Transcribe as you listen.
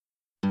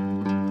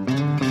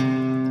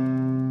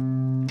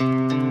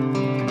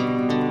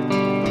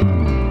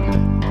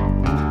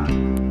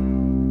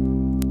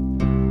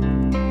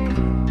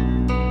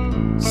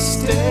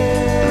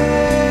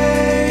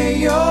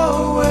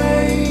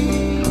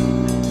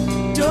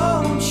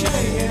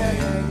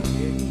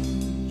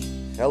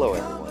Hello,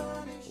 everyone.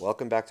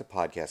 Welcome back to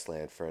Podcast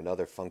Land for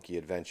another funky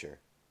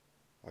adventure.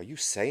 Are you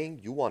saying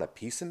you want a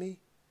piece of me?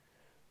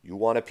 You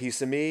want a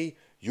piece of me?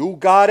 You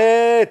got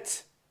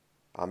it!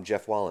 I'm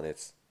Jeff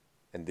Wallenitz,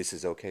 and this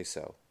is OK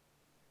So.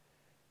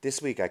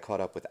 This week I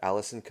caught up with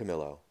Allison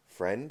Camillo,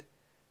 friend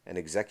and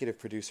executive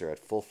producer at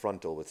Full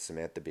Frontal with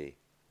Samantha Bee.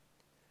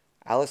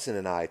 Allison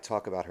and I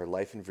talk about her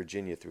life in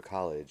Virginia through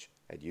college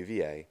at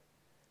UVA,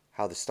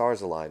 how the stars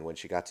aligned when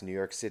she got to New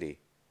York City,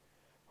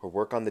 her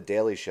work on The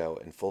Daily Show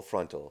and Full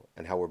Frontal,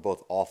 and how we're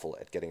both awful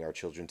at getting our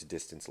children to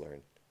distance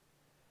learn.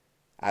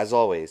 As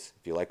always,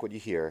 if you like what you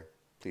hear,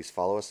 please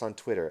follow us on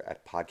Twitter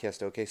at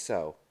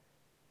PodcastOKSo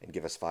and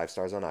give us 5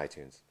 stars on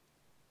iTunes.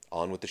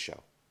 On with the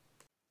show.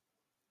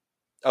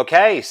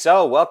 Okay,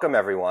 so welcome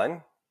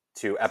everyone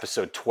to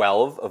episode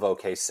 12 of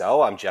OK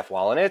So. I'm Jeff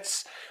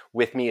Wallenitz.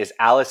 With me is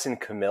Allison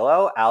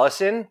Camillo.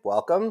 Allison,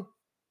 welcome.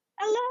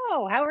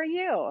 Hello, how are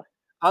you?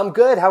 I'm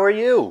good. How are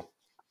you?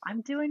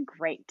 I'm doing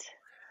great.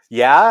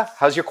 Yeah?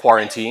 How's your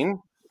quarantine?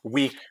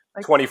 Week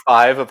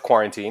 25 of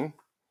quarantine.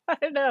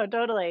 I know,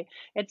 totally.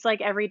 It's like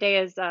every day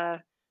is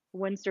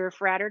Windsor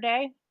Fratter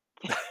Day.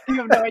 You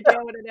have no idea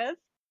what it is.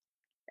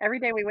 Every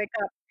day we wake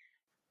up.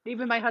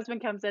 Even my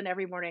husband comes in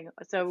every morning,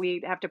 so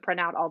we have to print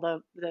out all the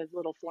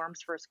little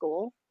forms for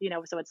school,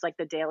 so it's like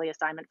the daily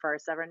assignment for our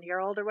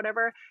 7-year-old or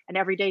whatever. And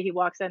every day he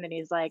walks in and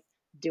he's like,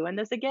 doing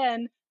this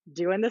again,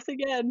 doing this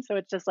again. So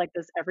it's just like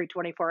this every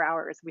 24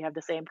 hours. We have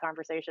the same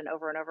conversation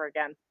over and over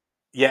again.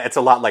 Yeah, it's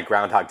a lot like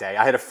Groundhog Day.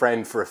 I had a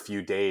friend for a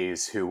few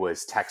days who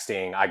was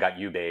texting, I got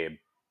you, babe,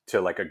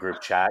 to like a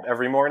group chat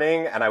every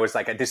morning. And I was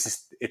like,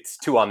 it's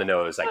too on the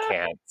nose.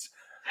 I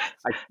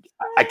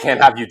can't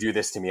have you do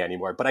this to me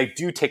anymore. But I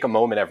do take a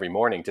moment every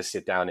morning to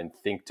sit down and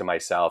think to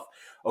myself,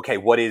 okay,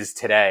 what is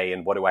today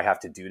and what do I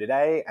have to do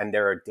today? And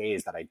there are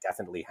days that I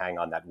definitely hang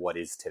on that what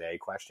is today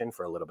question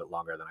for a little bit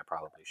longer than I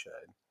probably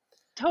should.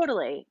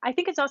 Totally. I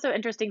think it's also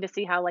interesting to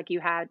see how like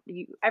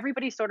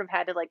everybody sort of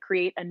had to like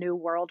create a new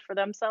world for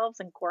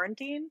themselves in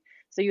quarantine.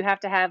 So you have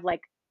to have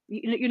like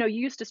you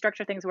used to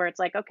structure things where it's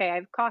like, okay, I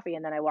have coffee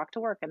and then I walk to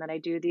work and then I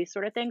do these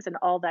sort of things, and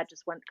all that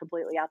just went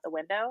completely out the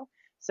window.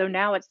 So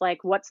now it's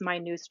like, what's my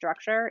new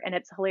structure? And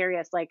it's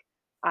hilarious. Like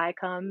I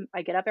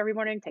get up every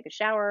morning, take a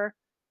shower,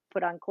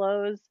 put on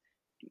clothes,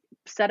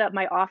 set up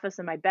my office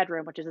in my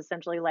bedroom, which is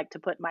essentially like to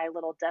put my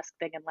little desk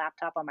thing and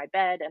laptop on my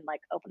bed and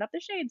like open up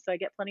the shades so I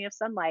get plenty of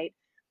sunlight.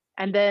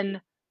 And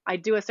then I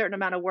do a certain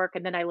amount of work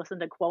and then I listen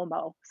to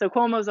Cuomo. So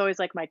Cuomo is always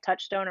like my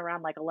touchstone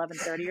around like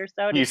 11:30 or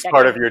so. He's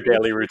part of your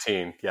daily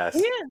routine. Yes.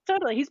 Yeah,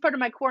 totally. He's part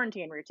of my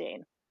quarantine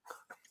routine.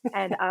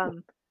 And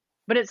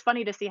but it's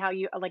funny to see how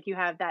you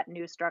have that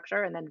new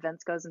structure, and then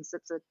Vince goes and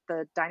sits at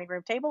the dining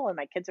room table and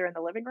my kids are in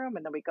the living room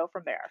and then we go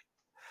from there.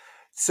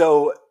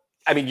 So,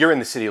 I mean, you're in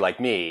the city like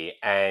me,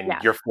 and Yeah.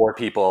 you're 4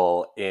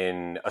 people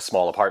in a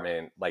small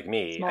apartment like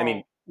me. Small. I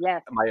mean,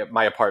 yes.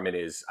 my apartment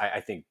is, I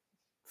think,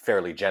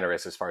 fairly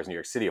generous as far as New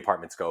York City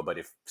apartments go. But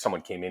if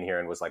someone came in here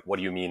and was like, what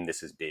do you mean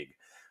this is big?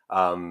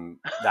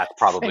 That's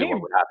probably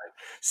what would happen.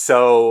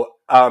 So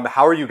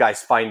how are you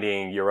guys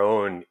finding your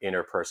own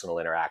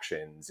interpersonal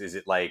interactions? Is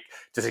it like,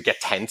 does it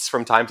get tense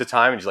from time to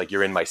time? And just like,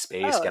 you're in my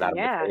space, get out of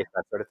my face,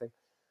 that sort of thing?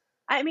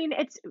 I mean,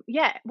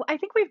 I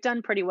think we've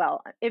done pretty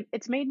well.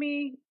 It's made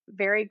me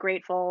very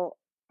grateful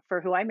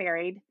for who I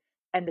married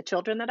and the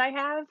children that I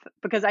have,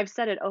 because I've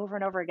said it over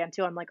and over again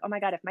too. I'm like, oh my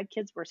God, if my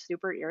kids were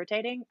super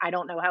irritating, I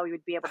don't know how we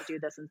would be able to do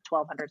this in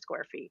 1,200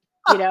 square feet,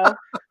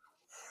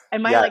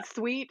 And my like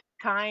sweet,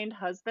 kind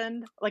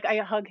husband, like I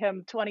hug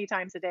him 20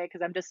 times a day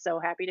because I'm just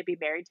so happy to be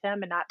married to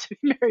him and not to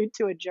be married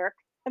to a jerk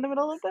in the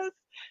middle of this,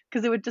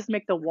 because it would just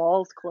make the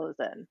walls close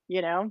in,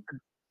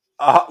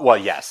 Well,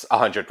 yes,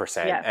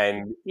 100%. Yeah.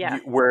 And Yeah.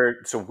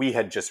 we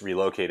had just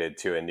relocated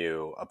to a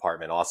new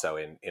apartment also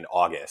in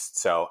August.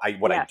 So I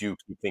do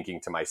keep thinking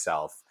to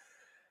myself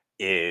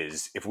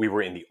is, if we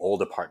were in the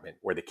old apartment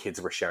where the kids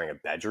were sharing a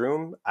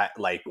bedroom, I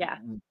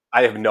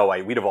have no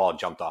idea. We'd have all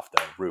jumped off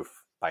the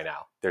roof by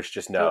now. There's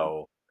just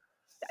no.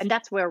 And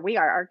that's where we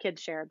are. Our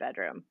kids share a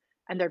bedroom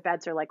and their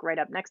beds are like right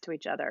up next to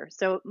each other.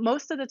 So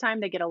most of the time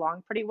they get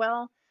along pretty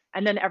well.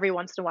 And then every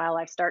once in a while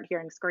I start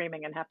hearing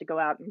screaming and have to go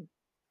out and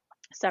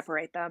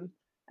separate them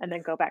and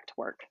then go back to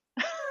work.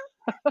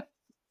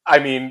 I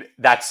mean,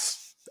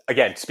 that's,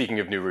 again,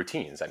 speaking of new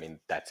routines, I mean,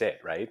 that's it,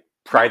 right?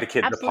 Pry the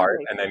kids apart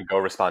and then go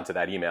respond to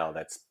that email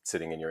that's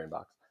sitting in your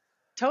inbox.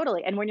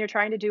 Totally. And when you're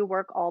trying to do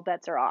work, all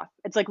bets are off.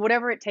 It's like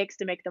whatever it takes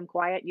to make them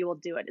quiet, you will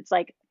do it. It's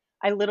like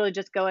I literally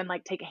just go and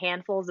like take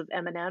handfuls of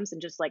M&Ms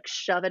and just like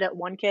shove it at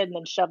one kid and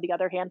then shove the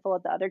other handful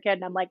at the other kid.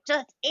 And I'm like,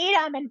 just eat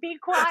them and be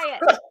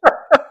quiet.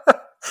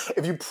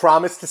 If you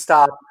promise to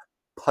stop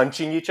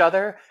punching each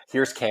other,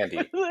 here's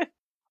candy.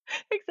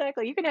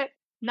 Exactly. You can have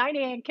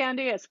 98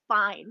 candy is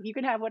fine. You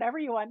can have whatever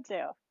you want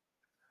to.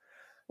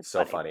 It's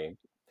so funny.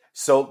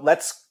 So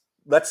let's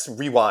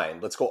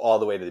rewind. Let's go all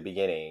the way to the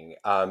beginning.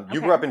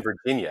 You grew up in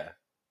Virginia.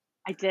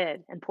 I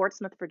did, in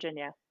Portsmouth,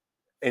 Virginia.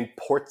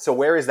 So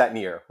where is that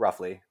near,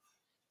 roughly?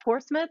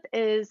 Portsmouth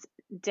is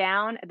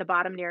down at the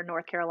bottom near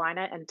North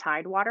Carolina and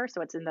Tidewater.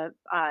 So it's in the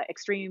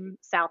extreme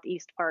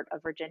southeast part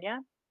of Virginia.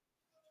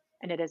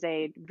 and it is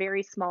a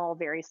very small,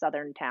 very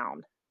southern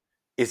town.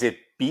 Is it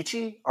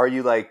beachy? Were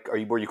you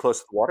close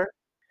to the water?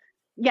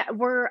 Yeah,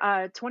 we're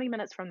 20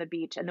 minutes from the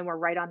beach, and then we're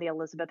right on the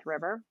Elizabeth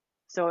River.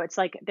 So it's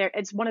like there.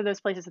 It's one of those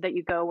places that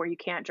you go where you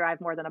can't drive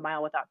more than a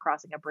mile without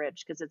crossing a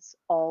bridge because it's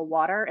all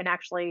water. And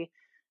actually,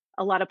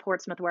 a lot of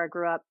Portsmouth, where I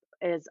grew up,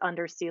 is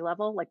under sea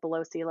level, like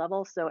below sea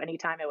level. So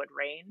anytime it would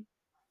rain,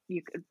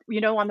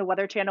 on the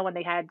Weather Channel when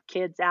they had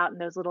kids out in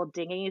those little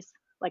dinghies,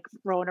 like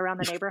rolling around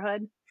the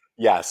neighborhood,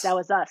 that Yes.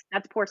 was us.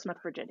 That's Portsmouth,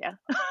 Virginia.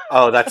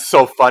 Oh, that's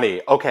so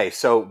funny. Okay,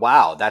 so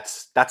wow,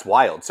 that's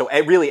wild. So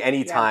really, any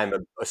Yeah. time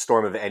a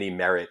storm of any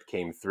merit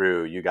came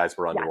through, you guys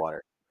were Yes.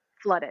 underwater.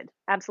 Flooded,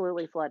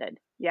 absolutely flooded.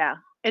 Yeah.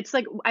 It's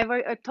like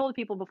I've told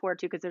people before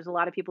too, because there's a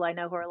lot of people I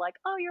know who are like,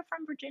 "Oh, you're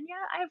from Virginia?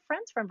 I have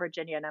friends from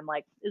Virginia." And I'm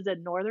like, "Is it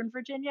Northern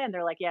Virginia?" And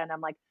they're like, "Yeah." And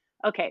I'm like,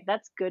 "Okay,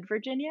 that's good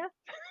Virginia.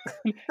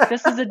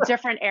 This is a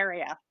different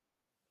area."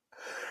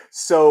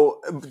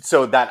 So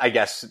that I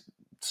guess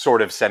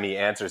sort of semi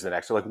answers the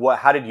next. So like,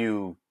 how'd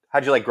you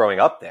like growing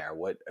up there?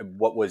 What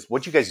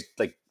you guys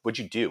like? What'd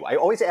you do? I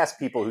always ask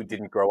people who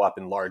didn't grow up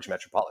in large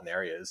metropolitan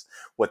areas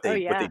Oh what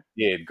yeah. they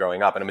did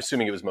growing up, and I'm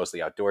assuming it was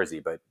mostly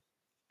outdoorsy. But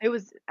It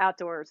was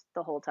outdoors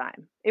the whole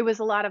time. It was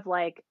a lot of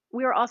like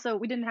we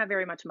didn't have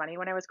very much money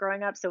when I was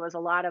growing up, so it was a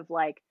lot of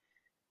like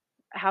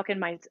how can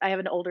my I have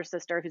an older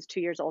sister who's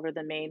 2 years older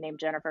than me named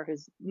Jennifer,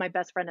 who's my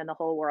best friend in the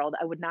whole world.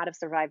 I would not have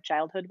survived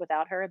childhood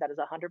without her. That is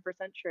 100%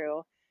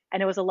 true.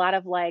 And it was a lot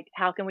of like,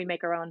 how can we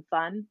make our own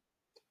fun?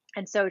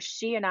 And so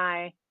she's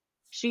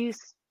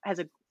has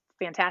a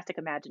fantastic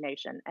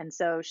imagination. And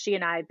so she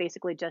and I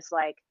basically just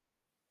like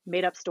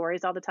made up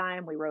stories all the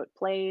time. We wrote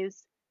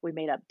plays, we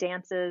made up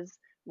dances,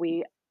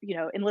 we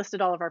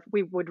enlisted all of our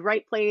we would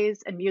write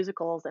plays and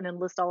musicals and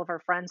enlist all of our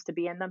friends to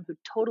be in them who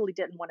totally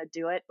didn't want to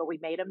do it, but we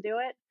made them do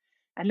it.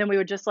 And then we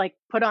would just like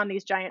put on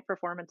these giant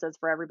performances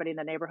for everybody in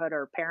the neighborhood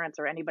or parents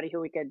or anybody who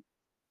we could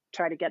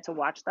try to get to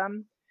watch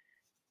them.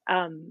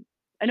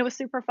 And it was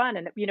super fun.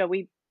 And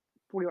we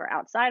were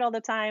outside all the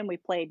time. We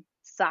played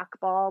sock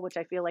ball, which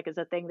I feel like is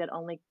a thing that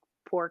only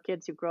poor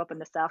kids who grew up in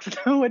the South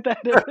know what that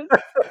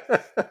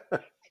is.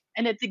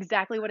 And it's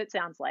exactly what it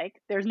sounds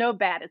like. There's no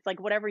bat. It's like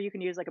whatever you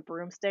can use, like a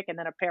broomstick and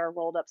then a pair of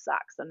rolled up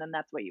socks, and then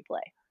that's what you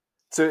play.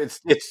 so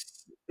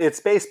it's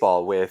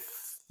baseball with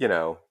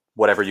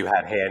whatever you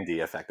had handy,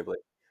 effectively.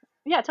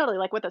 Yeah, totally.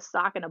 Like with a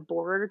sock and a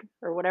board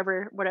or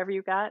whatever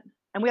you got.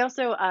 And we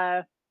also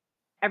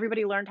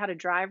everybody learned how to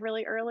drive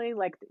really early.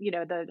 Like,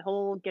 the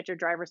whole get your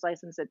driver's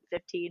license at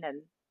 15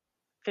 and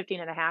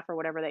 15 and a half or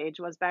whatever the age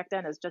was back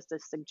then is just a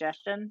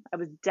suggestion. I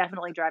was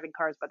definitely driving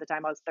cars by the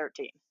time I was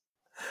 13.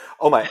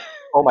 Oh my,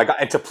 oh my God!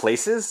 And to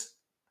places,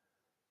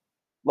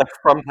 like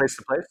from place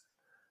to place.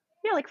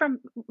 Yeah, like from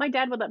my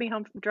dad would let me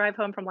drive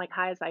home from like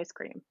High's ice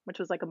cream, which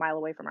was like a mile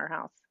away from our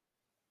house.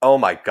 Oh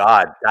my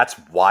God, that's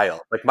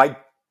wild. Like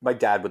my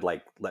dad would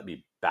like let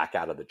me back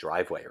out of the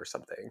driveway or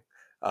something.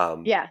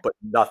 Yeah, But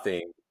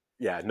nothing,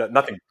 yeah,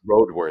 nothing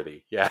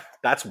roadworthy. Yeah,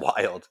 that's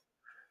wild.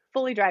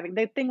 fully driving.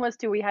 The thing was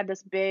too, we had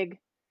this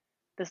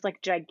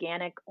like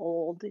gigantic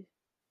old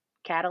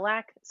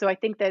Cadillac. So I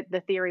think that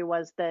the theory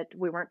was that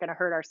we weren't going to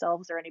hurt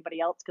ourselves or anybody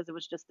else because it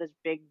was just this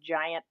big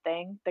giant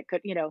thing that could,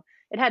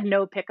 it had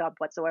no pickup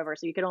whatsoever.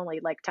 So you could only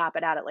like top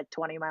it out at like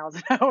 20 miles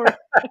an hour.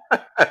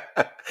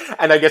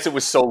 And I guess it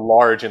was so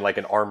large and like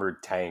an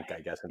armored tank,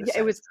 I guess, in a Yeah, it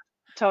sense. was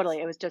totally,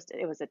 it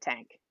was a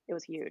tank. It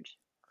was huge.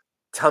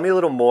 Tell me a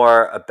little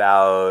more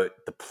about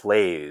the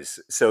plays.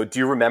 So, do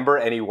you remember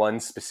any one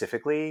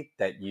specifically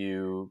that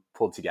you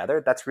pulled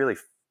together? That's really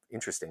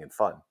interesting and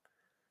fun.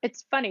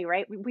 It's funny,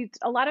 right? We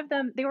a lot of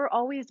them they were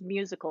always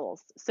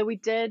musicals. So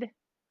there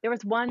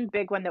was one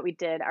big one that we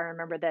did. I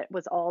remember that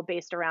was all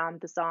based around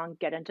the song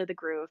 "Get Into the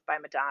Groove" by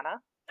Madonna.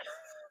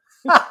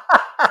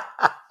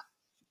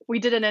 We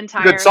did an Good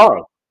entire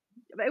song.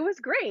 like it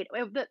was great.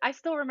 I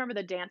still remember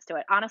the dance to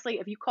it. Honestly,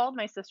 if you called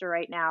my sister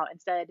right now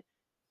and said,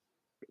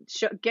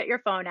 "Get your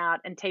phone out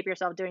and tape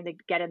yourself doing the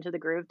Get Into the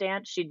Groove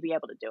dance," she'd be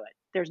able to do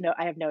it.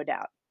 I have no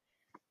doubt.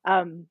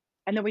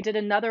 And then we did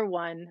another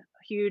one,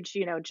 huge,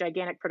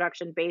 gigantic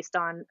production based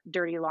on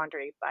Dirty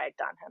Laundry by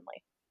Don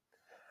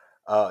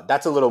Henley.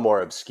 That's a little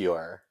more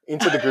obscure.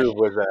 Into the Groove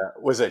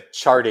was a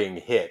charting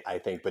hit, I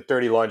think, but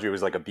Dirty Laundry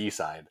was like a B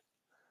side.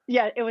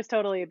 Yeah, it was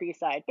totally a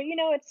B-side, but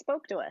it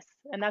spoke to us,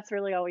 and that's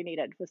really all we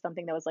needed was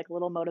something that was like a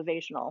little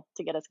motivational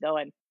to get us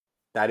going.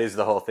 That is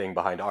the whole thing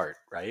behind art,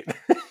 right?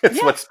 It's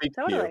Yeah, what speaks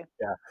to you. totally.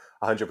 Yeah,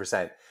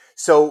 100%.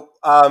 So,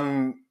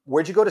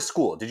 where'd you go to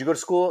school? Did you go to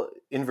school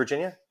in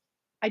Virginia?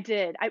 I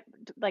did.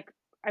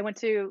 I went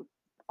to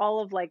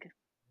all of like,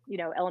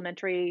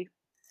 elementary,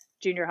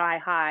 junior high,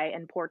 high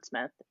in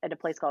Portsmouth at a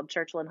place called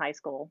Churchland High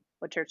School,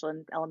 or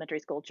Churchland Elementary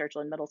School,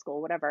 Churchland Middle School,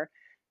 whatever.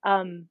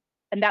 And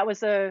that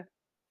was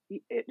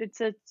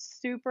it's a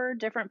super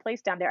different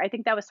place down there. I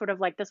think that was sort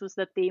of like this was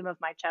the theme of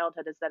my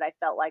childhood is that I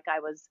felt like I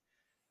was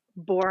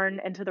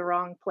born into the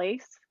wrong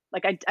place.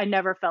 Like I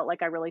never felt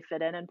like I really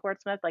fit in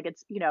Portsmouth. Like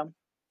it's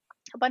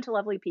a bunch of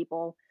lovely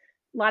people,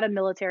 a lot of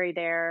military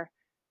there.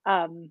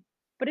 Um,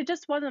 but it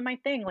just wasn't my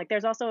thing. Like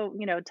there's also,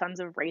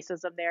 tons of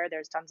racism there.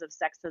 There's tons of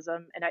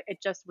sexism, and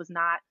it just was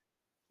not.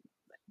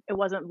 It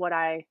wasn't what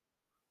I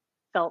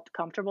felt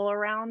comfortable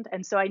around,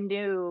 and so I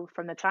knew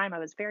from the time I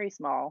was very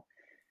small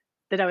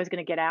that I was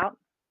going to get out.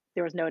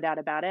 There was no doubt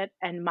about it.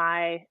 And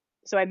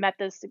so I met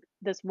this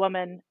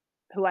woman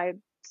who I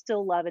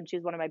still love, and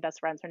she's one of my best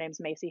friends. Her name's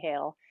Macy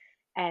Hale,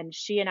 and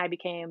she and I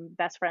became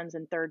best friends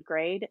in third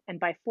grade. And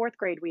by fourth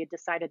grade, we had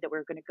decided that we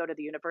were going to go to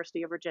the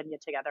University of Virginia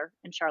together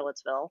in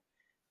Charlottesville.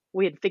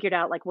 We had figured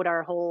out like what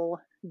our whole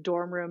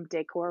dorm room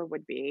decor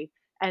would be,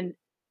 and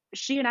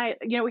she and I,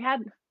 we had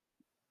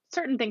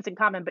certain things in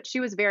common, but she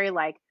was very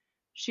like,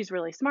 she's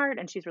really smart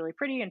and she's really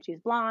pretty and she's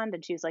blonde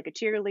and she's like a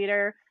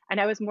cheerleader. And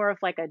I was more of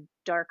like a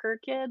darker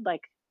kid,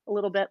 like a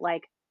little bit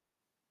like,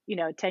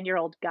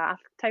 10-year-old goth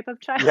type of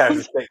Yeah, child.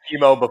 just like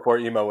emo before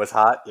emo was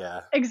hot.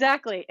 Yeah,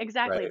 Exactly,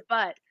 exactly.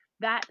 right.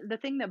 But the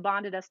thing that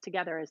bonded us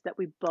together is that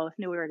we both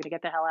knew we were going to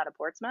get the hell out of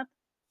Portsmouth.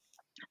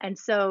 And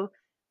so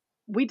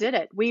we did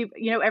it.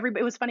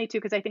 It was funny too,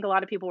 because I think a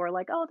lot of people were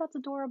like, "Oh, that's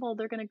adorable.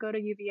 They're going to go to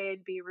UVA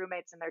and be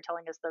roommates," and they're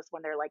telling us this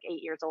when they're like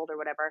 8 years old or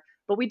whatever.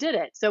 But we did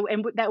it. So,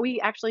 and that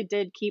we actually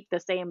did keep the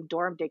same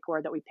dorm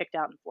decor that we picked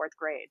out in fourth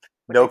grade,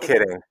 which I No think was,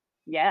 kidding.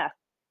 yeah,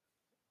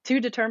 two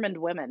determined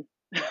women.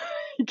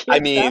 You I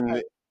can't stop mean,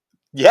 it.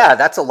 yeah,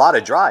 that's a lot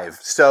of drive.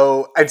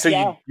 So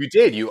Yeah.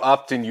 you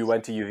upped and you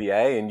went to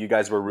UVA and you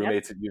guys were Yep.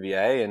 roommates at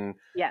UVA, and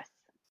Yes.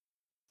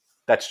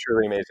 that's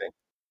truly amazing.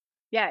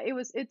 Yeah.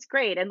 It's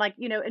great. And like,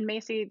 and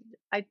Macy,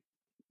 I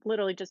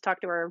literally just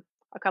talked to her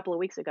a couple of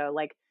weeks ago.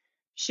 Like,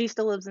 she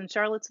still lives in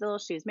Charlottesville.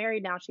 She's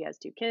married now. She has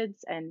two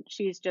kids, and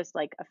she's just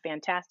like a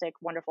fantastic,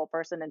 wonderful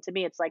person. And to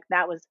me, it's like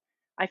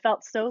I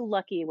felt so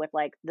lucky with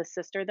like the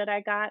sister that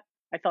I got.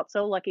 I felt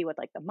so lucky with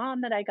like the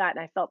mom that I got.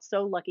 And I felt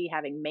so lucky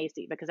having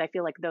Macy, because I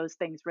feel like those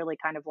things really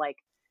kind of like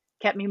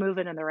kept me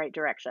moving in the right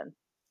direction.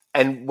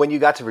 And when you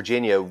got to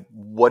Virginia,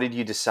 what did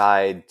you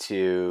decide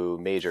to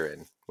major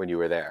in when you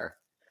were there?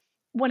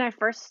 When I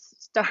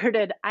first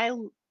started, I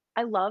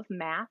love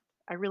math.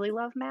 I really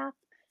love math.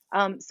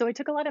 So I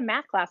took a lot of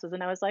math classes,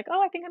 and I was like,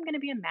 oh, I think I'm going to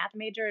be a math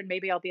major, and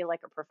maybe I'll be like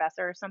a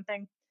professor or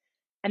something.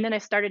 And then I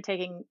started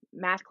taking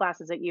math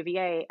classes at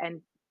UVA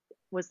and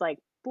was like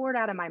bored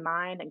out of my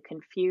mind and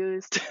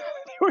confused.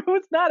 It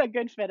was not a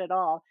good fit at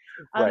all.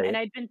 And Right.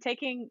 I'd been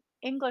taking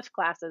English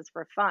classes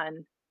for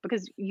fun,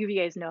 because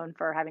UVA is known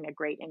for having a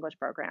great English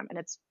program, and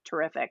it's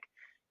terrific.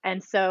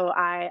 And so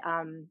I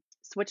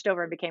switched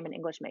over and became an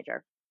English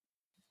major.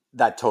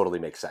 That totally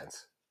makes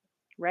sense.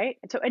 Right?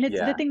 So, and it's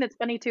the Yeah. thing that's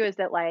funny too is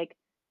that like,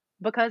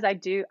 because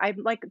I'm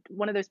like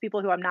one of those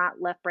people who I'm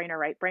not left brain or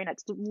right brain.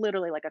 It's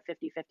literally like a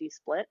 50-50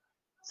 split.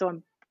 So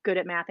I'm good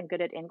at math and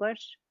good at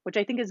English, which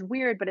I think is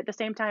weird, but at the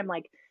same time,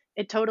 like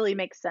it totally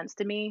makes sense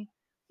to me.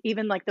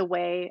 Even like the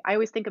way I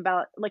always think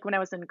about, like when I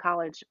was in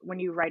college, when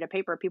you write a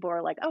paper, people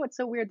are like, oh, it's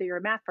so weird that you're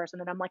a math person.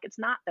 And I'm like, it's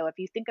not though. If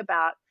you think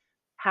about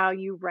how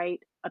you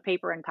write a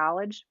paper in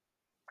college,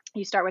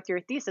 you start with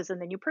your thesis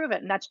and then you prove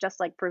it. And that's just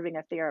like proving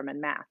a theorem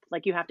in math.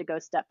 Like you have to go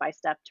step by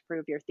step to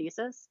prove your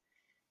thesis.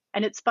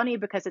 And it's funny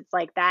because it's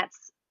like that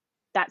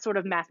sort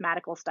of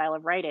mathematical style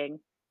of writing.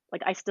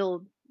 Like I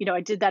still,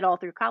 I did that all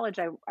through college.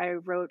 I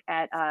wrote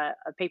at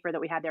a paper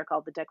that we had there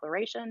called the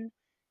Declaration.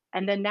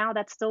 And then now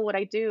that's still what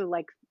I do,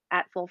 like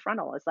at Full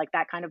Frontal. It's like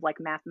that kind of like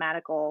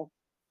mathematical,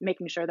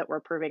 making sure that we're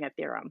proving a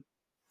theorem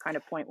kind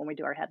of point when we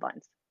do our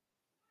headlines.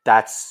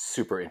 That's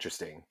super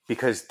interesting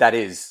because that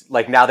is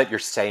like, now that you're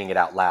saying it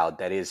out loud,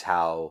 that is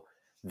how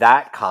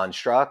that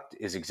construct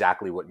is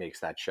exactly what makes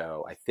that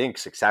show, I think,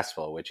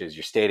 successful, which is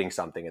you're stating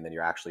something and then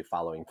you're actually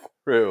following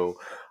through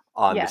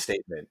on the Yes.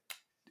 statement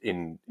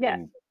Yeah.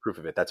 in proof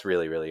of it. That's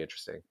really, really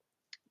interesting.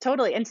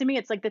 Totally. And to me,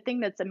 it's like the thing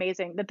that's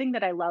amazing. The thing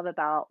that I love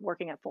about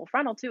working at Full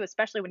Frontal too,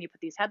 especially when you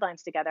put these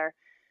headlines together,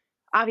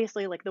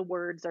 obviously like the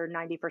words are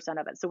 90%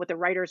 of it. So what the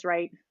writers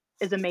write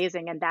is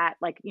amazing. And that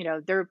like,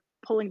 they're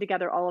pulling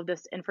together all of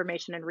this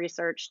information and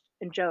research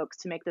and jokes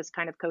to make this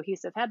kind of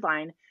cohesive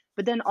headline.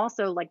 But then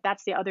also like,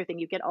 that's the other thing,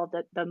 you get all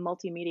the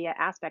multimedia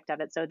aspect of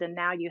it. So then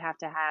now you have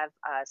to have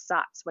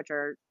SOTs, which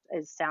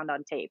is sound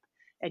on tape,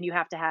 and you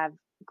have to have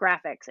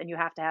graphics, and you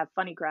have to have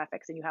funny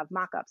graphics, and you have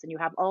mock-ups, and you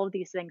have all of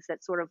these things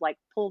that sort of like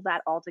pull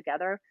that all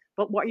together.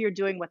 But what you're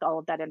doing with all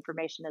of that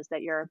information is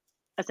that you're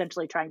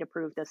essentially trying to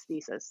prove this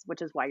thesis,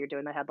 which is why you're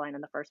doing the headline in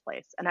the first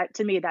place. And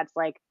to me, that's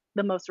like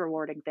the most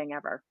rewarding thing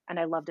ever. And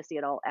I love to see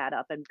it all add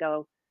up and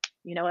go,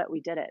 you know what, we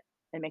did it.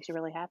 It makes you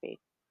really happy.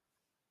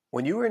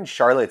 When you were in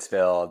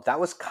Charlottesville, that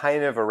was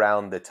kind of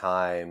around the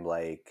time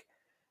like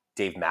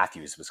Dave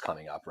Matthews was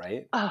coming up,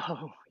 right?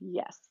 Oh,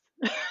 yes.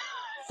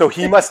 So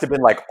he must have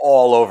been like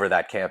all over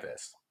that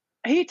campus.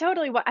 He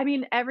totally was. I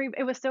mean,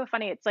 it was so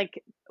funny. It's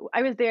like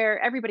I was there,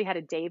 everybody had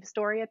a Dave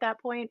story at that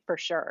point for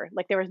sure.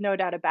 Like there was no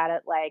doubt about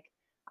it. Like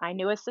I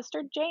knew his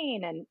sister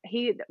Jane, and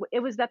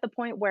it was at the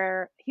point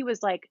where he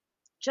was like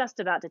just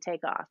about to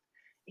take off.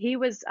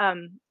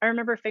 I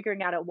remember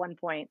figuring out at one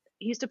point,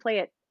 he used to play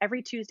it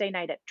every Tuesday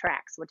night at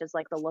Trax, which is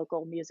like the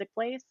local music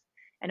place,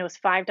 and it was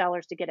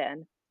 $5 to get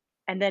in.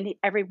 And then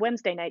every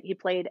Wednesday night he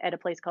played at a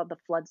place called the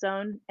Flood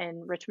Zone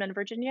in Richmond,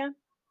 Virginia.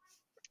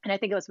 And I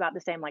think it was about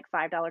the same, like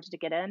 $5 to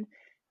get in.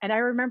 And I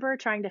remember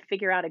trying to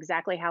figure out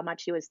exactly how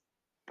much he was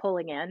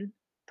pulling in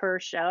per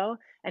show.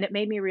 And it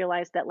made me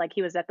realize that like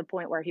he was at the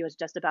point where he was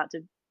just about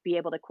to be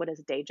able to quit his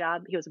day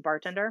job. He was a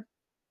bartender.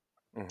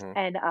 Hmm.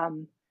 And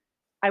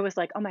I was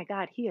like, oh my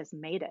God, he has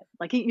made it.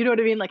 Like he, you know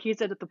what I mean? Like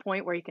he's at the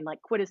point where he can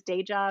like quit his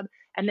day job.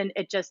 And then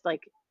it just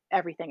like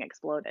everything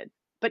exploded.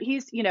 But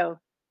he's,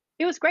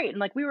 it was great. And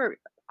like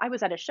I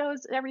was at his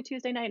shows every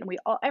Tuesday night and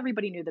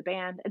everybody knew the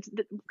band.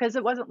 Because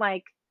it wasn't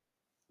like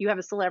you have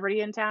a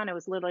celebrity in town. It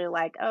was literally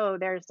like, oh,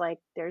 there's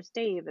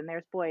Dave and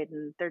there's Boyd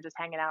and they're just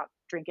hanging out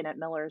drinking at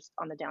Miller's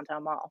on the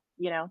downtown mall,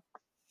 you know?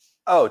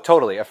 Oh,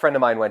 totally. A friend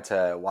of mine went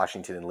to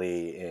Washington and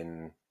Lee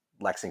in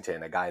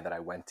Lexington, a guy that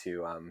I went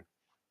to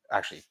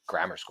actually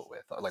grammar school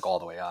with, like all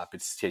the way up. I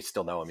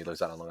still know him. He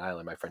lives out on Long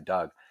Island, my friend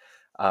Doug.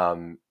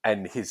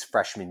 And his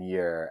freshman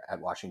year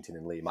at Washington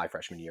and Lee, my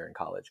freshman year in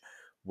college,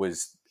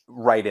 was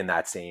right in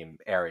that same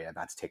area,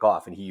 about to take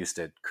off. And he used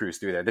to cruise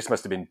through there. This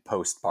must have been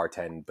post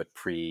bartend, but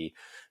pre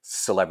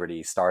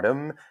celebrity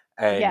stardom.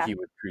 And Yeah. he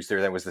would cruise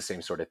through. That was the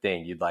same sort of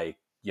thing.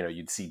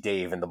 You'd see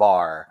Dave in the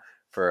bar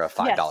for a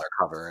 $5 Yes.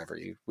 cover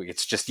every week.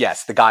 It's just,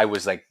 yes, the guy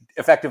was like,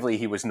 effectively,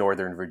 he was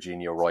Northern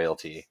Virginia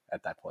royalty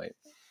at that point.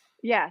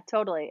 Yeah,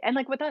 totally. And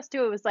like with us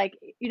too, it was like,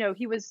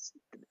 he was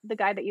the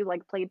guy that you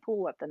like played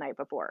pool with the night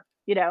before,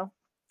 you know?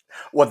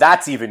 Well,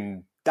 that's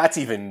even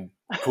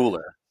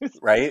cooler,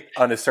 right?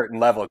 On a certain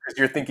level, because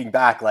you're thinking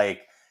back,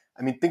 like,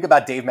 I mean, think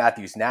about Dave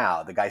Matthews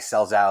now. The guy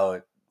sells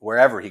out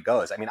wherever he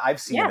goes. I mean, I've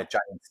seen him Yeah. at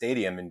Giant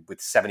Stadium and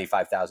with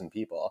 75,000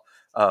 people.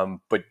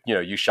 But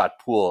you shot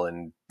pool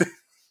and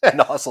and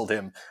hustled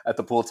him at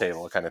the pool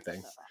table, kind of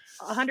thing.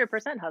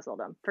 100% hustled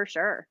him for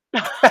sure.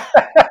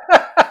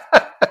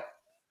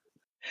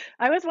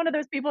 I was one of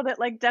those people that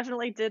like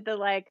definitely did the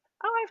like,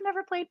 oh, I've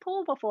never played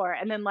pool before.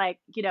 And then like,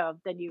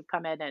 then you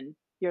come in and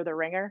you're the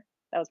ringer.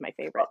 That was my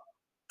favorite.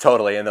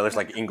 Totally, and then there's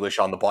like English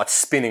on the bot,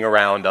 spinning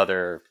around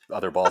other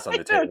balls on I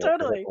the know, table.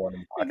 totally. One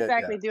in the pocket. Yeah.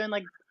 Exactly. Doing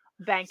like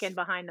banking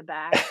behind the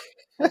back. I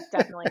was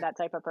definitely that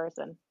type of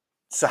person.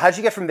 So how'd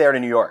you get from there to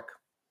New York?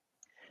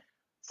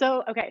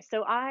 So, okay.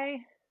 So I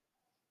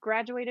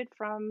graduated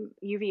from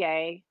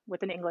UVA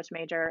with an English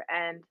major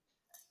and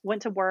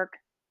went to work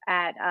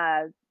at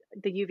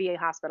the UVA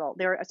hospital.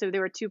 There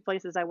were two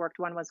places I worked.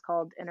 One was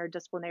called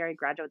Interdisciplinary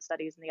Graduate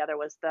Studies, and the other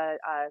was the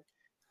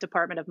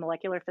Department of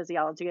Molecular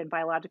Physiology and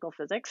Biological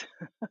Physics.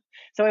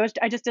 So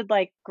I just did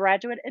like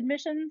graduate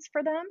admissions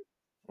for them,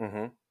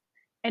 Mm-hmm.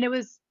 and it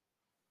was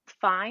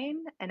fine,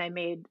 and I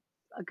made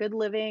a good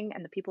living,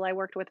 and the people I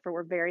worked with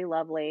were very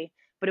lovely.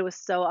 But it was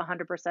so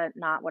 100%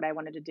 not what I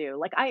wanted to do.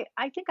 Like I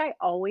think I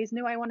always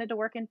knew I wanted to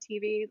work in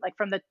TV. Like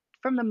from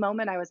the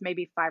moment I was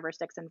maybe 5 or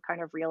 6 and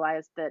kind of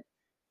realized that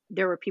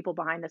there were people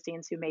behind the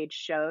scenes who made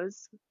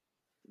shows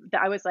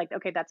that I was like,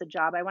 okay, that's a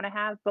job I want to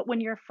have. But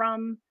when you're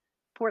from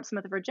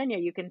Portsmouth, Virginia,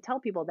 you can tell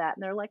people that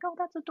and they're like, oh,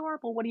 that's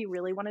adorable. What do you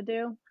really want to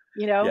do?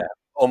 You know? Yeah,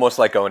 almost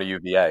like going to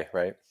UVA,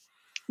 right?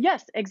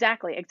 Yes,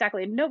 exactly.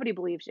 Exactly. And nobody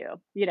believes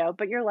you,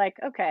 but you're like,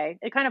 okay,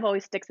 it kind of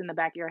always sticks in the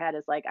back of your head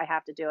as like, I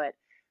have to do it.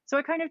 So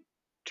I kind of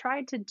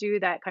tried to do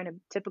that kind of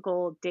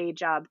typical day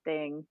job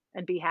thing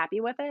and be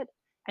happy with it.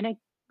 And I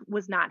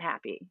was not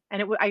happy.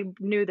 And I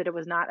knew that it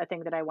was not a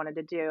thing that I wanted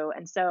to do.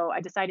 And so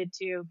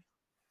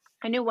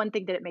I knew one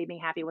thing that it made me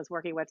happy was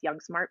working with young,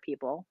 smart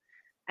people.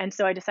 And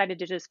so I decided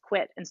to just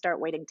quit and start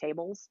waiting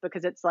tables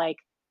because it's like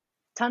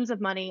tons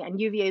of money.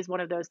 And UVA is one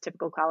of those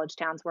typical college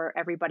towns where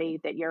everybody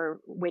that you're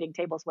waiting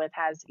tables with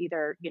has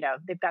either,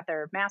 they've got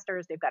their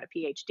master's, they've got a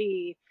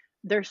PhD.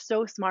 They're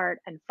so smart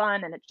and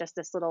fun. And it's just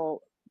this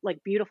little, like,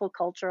 beautiful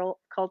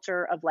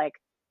culture of like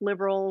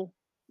liberal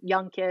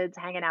young kids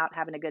hanging out,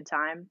 having a good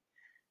time.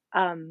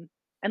 And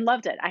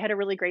loved it. I had a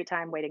really great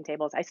time waiting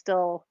tables. I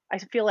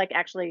feel like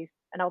actually,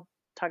 and I'll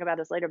talk about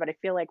this later, but I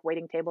feel like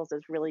waiting tables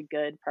is really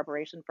good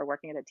preparation for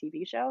working at a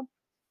TV show.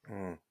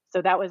 Mm.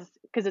 So that was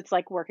because it's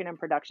like working in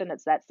production.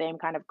 It's that same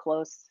kind of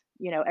close,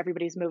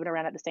 everybody's moving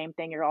around at the same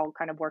thing. You're all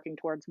kind of working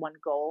towards one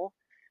goal.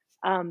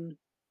 Um,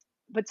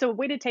 but so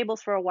waited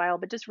tables for a while,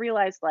 but just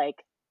realized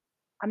like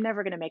I'm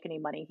never going to make any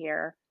money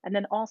here. And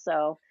then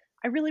also,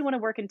 I really want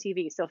to work in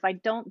TV. So if I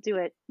don't do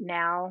it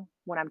now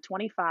when I'm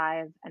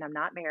 25 and I'm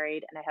not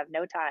married and I have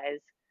no ties,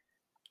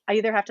 I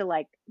either have to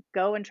like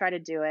go and try to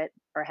do it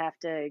or have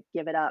to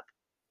give it up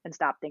and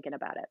stop thinking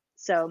about it.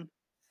 So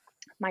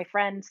my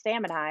friend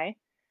Sam and I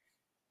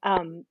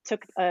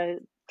took a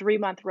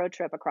 3-month road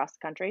trip across the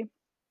country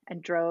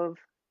and drove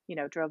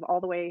all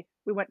the way.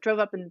 Drove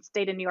up and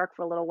stayed in New York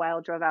for a little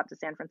while, drove out to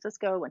San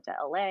Francisco, went to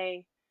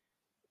LA,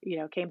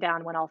 came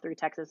down, went all through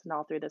Texas and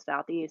all through the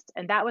Southeast.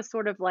 And that was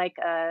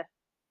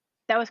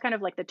that was kind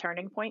of like the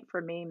turning point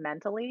for me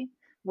mentally,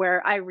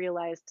 where I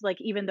realized,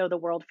 like, even though the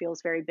world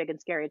feels very big and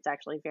scary, it's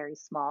actually very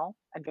small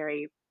and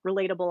very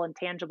relatable and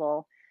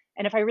tangible.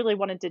 And if I really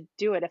wanted to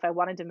do it, if I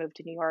wanted to move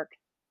to New York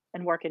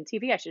and work in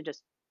TV, I should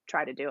just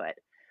try to do it.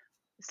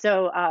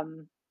 So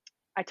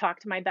I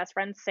talked to my best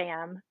friend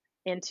Sam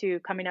into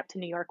coming up to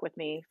New York with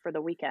me for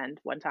the weekend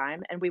one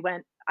time, and we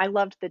went. I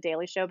loved The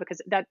Daily Show because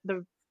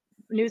the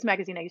news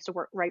magazine I used to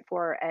write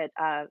for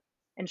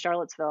in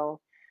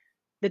Charlottesville,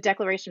 the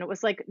Declaration, it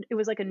was like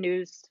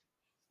a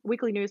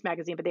weekly news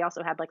magazine, but they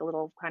also had like a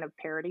little kind of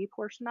parody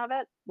portion of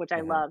it, which I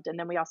Hmm. loved. And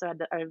then we also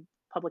had a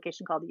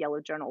publication called the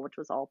Yellow Journal, which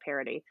was all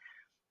parody.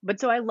 But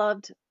so I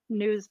loved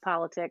news,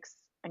 politics,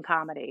 and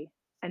comedy.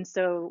 And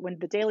so when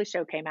The Daily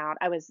Show came out,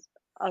 I was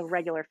a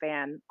regular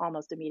fan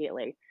almost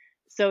immediately.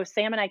 So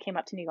Sam and I came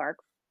up to New York.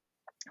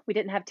 We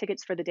didn't have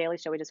tickets for The Daily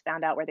Show. We just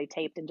found out where they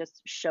taped and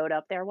just showed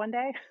up there one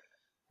day.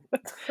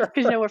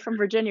 Because we're from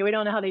Virginia, we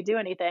don't know how they do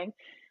anything.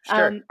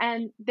 Sure.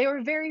 And they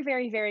were very,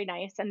 very, very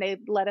nice, and they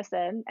let us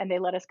in and they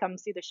let us come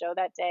see the show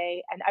that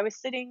day. And I was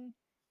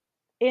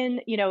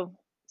in, you know,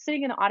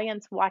 sitting in the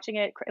audience watching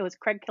it. It was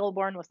Craig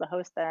Kilborn was the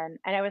host then,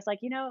 and I was like,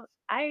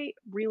 I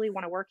really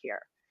want to work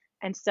here.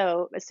 And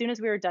so as soon as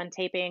we were done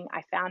taping,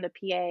 I found a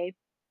PA,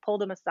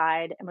 pulled him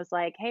aside, and was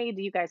like, "Hey,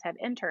 do you guys have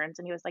interns?"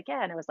 And he was like,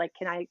 "Yeah." And I was like,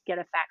 "Can I get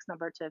a fax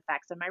number to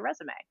fax in my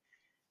resume?"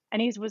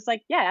 And he was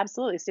like, "Yeah,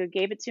 absolutely." So he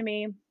gave it to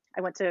me.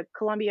 I went to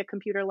Columbia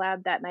Computer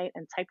Lab that night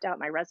and typed out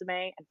my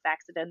resume and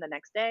faxed it in the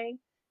next day.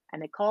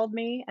 And they called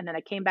me, and then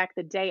I came back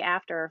the day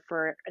after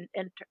for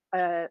an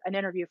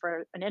interview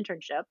for an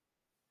internship,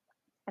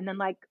 and then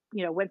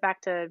went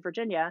back to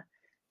Virginia,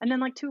 and then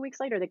like 2 weeks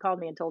later they called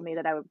me and told me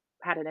that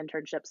had an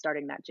internship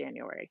starting that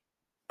January.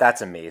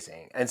 That's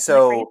amazing. And Isn't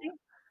that so crazy?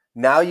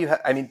 now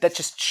I mean, that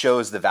just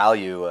shows the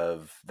value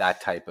of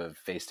that type of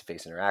face to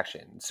face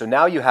interaction. So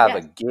now you have a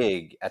Yes.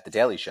 gig at the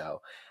Daily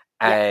Show.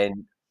 Yes.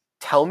 And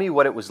tell me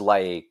what it was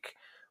like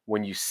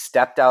when you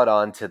stepped out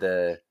onto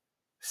the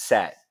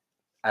set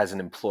as an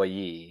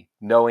employee,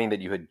 knowing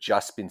that you had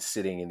just been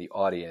sitting in the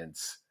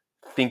audience,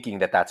 thinking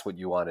that that's what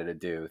you wanted to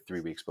do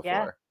 3 weeks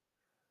Yeah. before.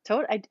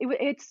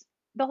 It's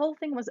the whole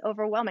thing was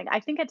overwhelming. I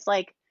think it's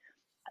like,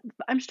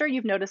 I'm sure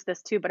you've noticed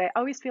this too, but I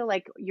always feel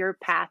like your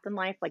path in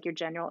life, like your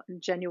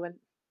genuine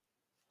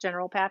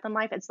general path in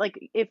life, it's like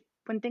if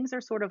when things are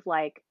sort of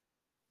like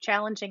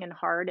challenging and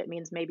hard, it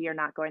means maybe you're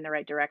not going the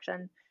right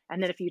direction.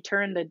 And then if you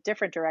turn the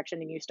different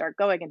direction and you start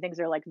going and things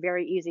are like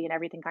very easy and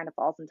everything kind of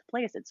falls into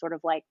place, it's sort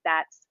of like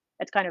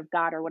it's kind of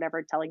God or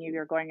whatever telling you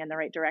you're going in the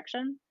right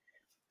direction.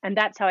 And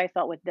that's how I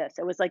felt with this.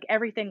 It was like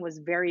everything was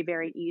very,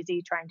 very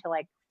easy trying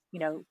to you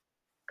know,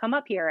 come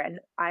up here. And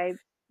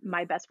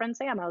my best friend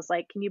Sam, I was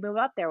like, "Can you move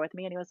up there with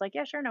me?" And he was like,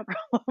 "Yeah, sure, no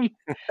problem."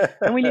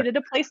 And we needed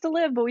a place to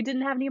live, but we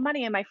didn't have any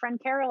money. And my friend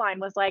Caroline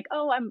was like,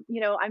 "Oh,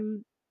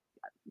 I'm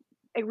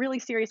really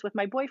serious with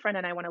my boyfriend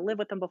and I want to live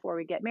with him before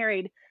we get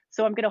married.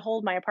 So I'm going to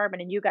hold my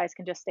apartment and you guys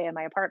can just stay in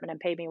my apartment and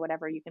pay me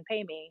whatever you can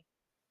pay me."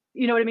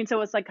 You know what I mean?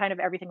 So it's like kind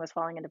of everything was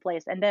falling into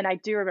place. And then I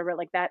do remember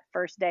like that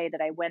first day that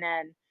I went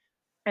in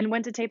and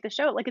went to tape the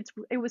show, like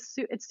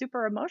it's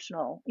super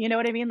emotional. You know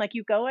what I mean? Like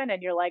you go in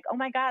and you're like, "Oh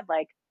my God,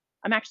 like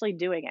I'm actually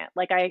doing it."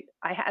 Like I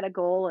had a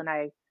goal and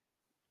I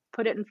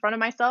put it in front of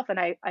myself and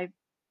I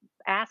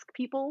asked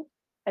people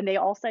and they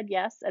all said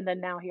yes. And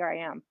then now here I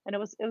am. And it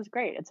was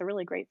great. It's a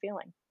really great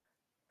feeling.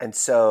 And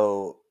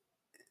so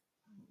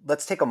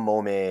let's take a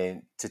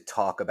moment to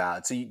talk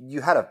about. So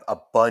you had a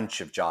bunch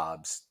of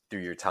jobs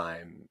through your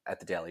time at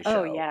the Daily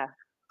Oh Show. yeah.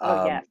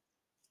 Oh Um, yes.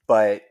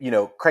 but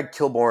Craig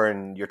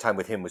Kilborn, your time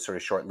with him was sort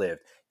of short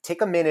lived.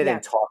 Take a minute and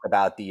Yes. talk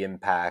about the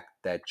impact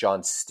that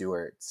Jon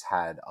Stewart's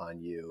had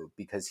on you,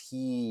 because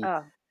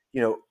Oh,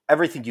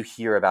 everything you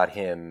hear about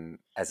him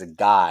as a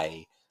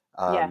guy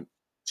yeah. um,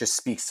 just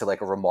speaks to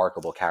like a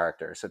remarkable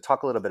character. So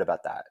talk a little bit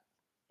about that.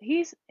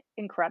 He's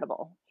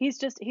incredible.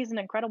 He's an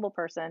incredible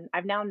person.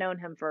 I've now known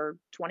him for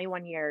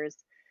 21 years,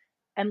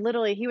 and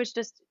literally he was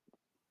just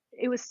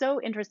it was so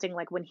interesting.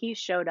 Like when he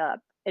showed up,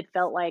 it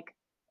felt like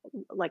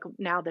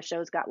now the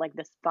show's got like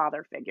this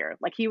father figure.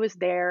 Like he was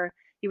there,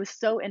 he was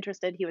so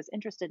interested, he was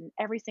interested in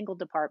every single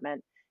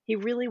department. He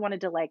really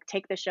wanted to like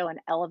take the show and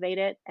elevate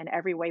it in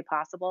every way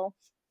possible.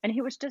 And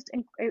he was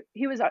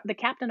the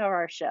captain of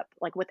our ship,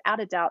 like without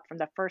a doubt. From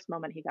the first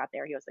moment he got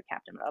there, he was the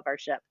captain of our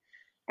ship.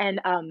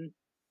 And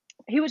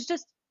he was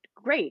just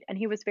great, and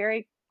he was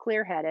very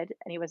clear-headed,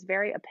 and he was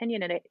very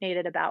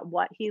opinionated about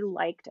what he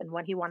liked and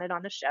what he wanted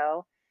on the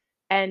show.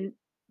 And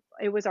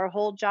it was our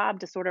whole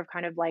job to sort of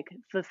kind of like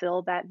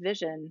fulfill that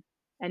vision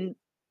and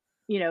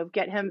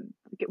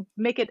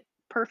make it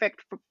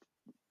perfect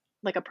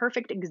like a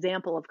perfect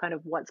example of kind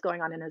of what's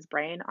going on in his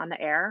brain on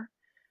the air.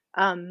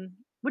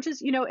 Which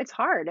is, it's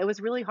hard. It was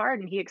really hard,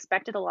 and he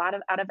expected a lot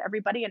of out of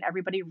everybody, and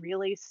everybody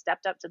really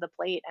stepped up to the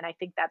plate. And I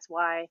think that's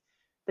why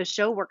the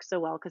show works so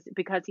well,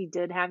 because he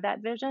did have that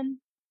vision.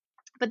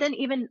 But then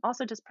even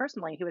also just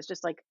personally, he was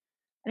just like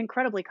an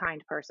incredibly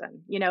kind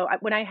person.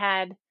 When I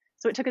had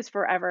so it took us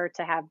forever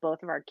to have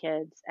both of our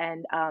kids,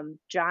 and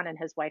John and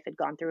his wife had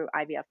gone through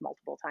IVF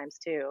multiple times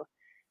too.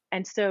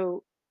 And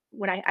so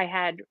when I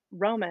had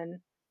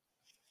Roman,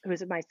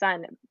 who's my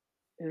son,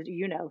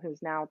 who's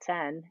now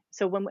 10.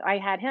 So when I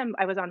had him,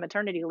 I was on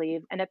maternity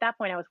leave. And at that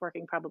point, I was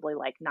working probably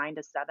like 9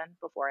 to 7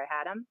 before I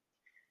had him.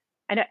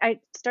 And I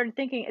started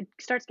thinking, it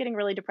starts getting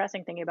really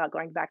depressing thinking about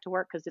going back to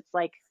work, because it's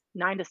like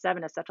 9 to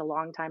 7 is such a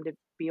long time to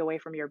be away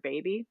from your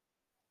baby.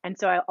 And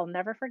so I'll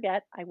never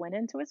forget, I went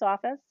into his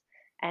office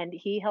and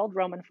he held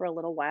Roman for a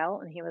little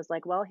while and he was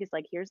like, "Well," he's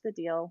like, "here's the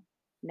deal.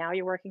 Now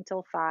you're working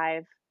till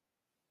 5.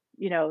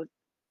 You know,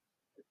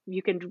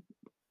 you can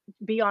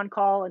be on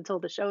call until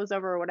the show's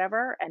over or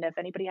whatever. And if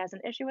anybody has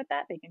an issue with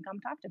that, they can come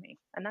talk to me.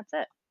 And that's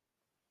it.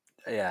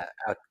 Yeah,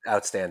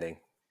 outstanding.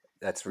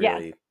 That's Yeah.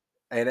 really,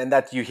 and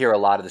that you hear a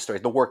lot of the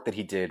stories, the work that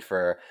he did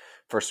for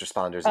first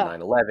responders in Oh,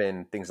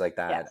 9/11, things like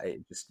that. yes. I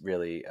just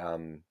really,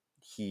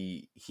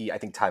 I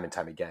think time and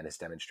time again has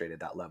demonstrated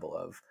that level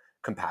of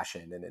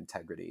compassion and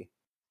integrity.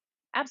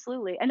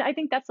 Absolutely. And I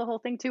think that's the whole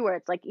thing too, where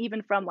it's like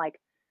even from like,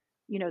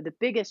 the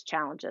biggest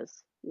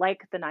challenges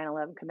like the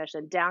 9/11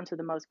 commission down to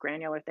the most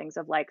granular things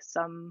of like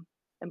some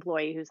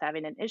employee who's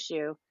having an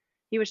issue,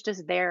 he was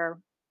just there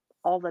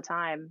all the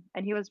time.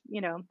 And he was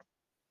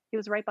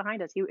right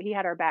behind us. He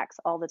had our backs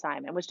all the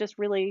time and was just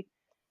really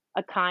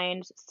a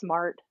kind,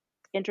 smart,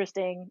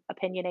 interesting,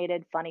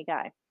 opinionated, funny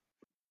guy.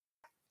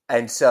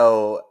 And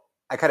so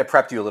I kind of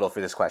prepped you a little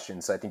for this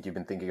question, so I think you've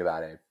been thinking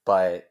about it.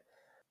 But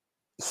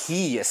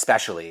he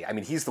especially, I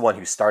mean, he's the one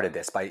who started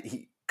this by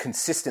he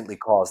consistently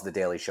calls the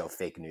Daily Show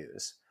fake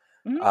news.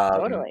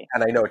 Totally.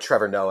 And I know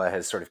Trevor Noah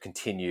has sort of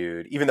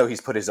continued, even though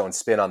he's put his own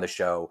spin on the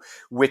show,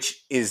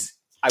 which is,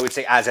 I would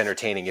say, as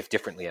entertaining, if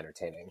differently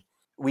entertaining.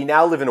 We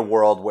now live in a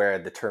world where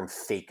the term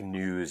fake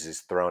news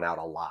is thrown out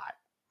a lot,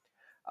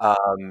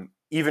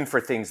 even for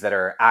things that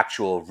are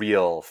actual,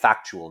 real,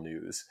 factual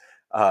news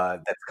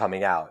that's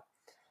coming out.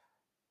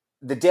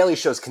 The Daily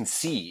Show's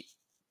conceit,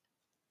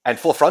 and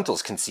Full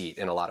Frontal's conceit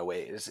in a lot of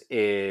ways,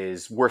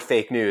 is we're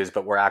fake news,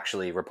 but we're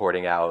actually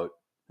reporting out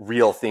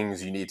real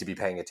things you need to be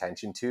paying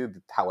attention to,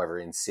 however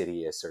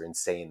insidious or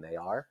insane they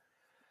are.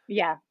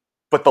 Yeah.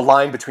 But the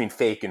line between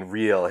fake and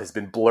real has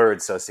been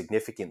blurred so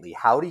significantly.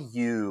 How do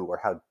you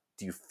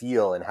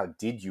feel, and how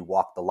did you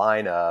walk the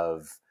line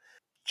of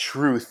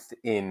truth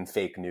in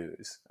fake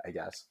news, I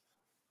guess?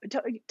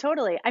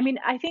 Totally. I mean,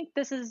 I think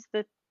this is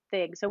the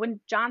thing. So when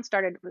John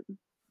started,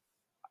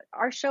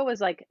 our show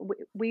was like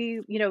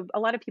a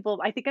lot of people.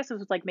 I think this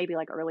was like maybe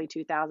like early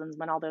 2000s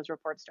when all those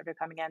reports started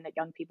coming in that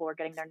young people were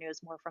getting their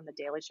news more from the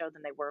Daily Show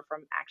than they were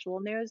from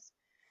actual news.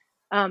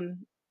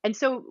 Um, and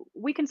so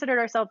we considered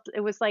ourselves.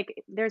 It was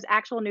like there's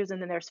actual news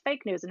and then there's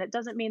fake news, and it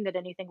doesn't mean that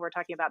anything we're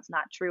talking about is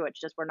not true. It's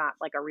just we're not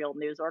like a real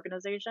news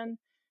organization.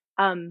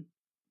 Um,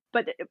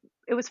 but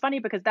it was funny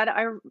because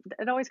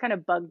it always kind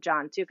of bugged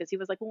John too because he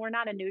was like, well, we're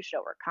not a news show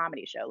or a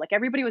comedy show. Like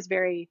everybody was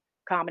very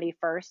comedy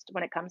first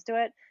when it comes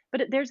to it,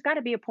 but there's got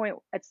to be a point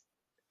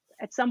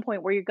at some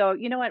point where you go,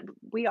 you know what,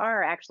 we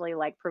are actually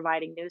like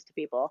providing news to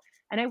people.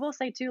 And I will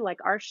say too, like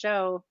our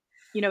show,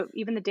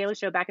 even the Daily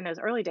Show back in those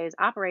early days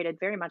operated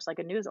very much like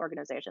a news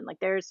organization. Like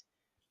there's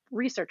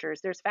researchers,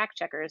 there's fact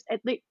checkers,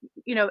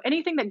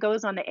 anything that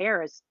goes on the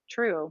air is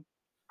true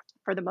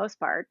for the most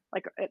part.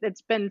 Like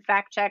it's been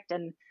fact checked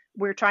and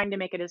we're trying to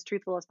make it as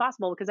truthful as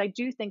possible because I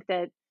do think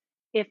that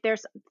if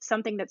there's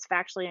something that's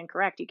factually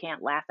incorrect, you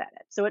can't laugh at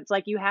it. So it's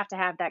like you have to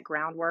have that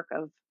groundwork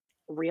of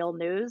real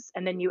news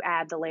and then you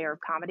add the layer of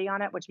comedy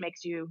on it, which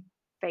makes you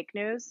fake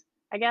news,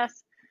 I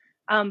guess.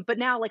 But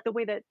now, like the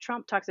way that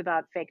Trump talks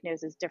about fake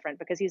news is different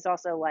because he's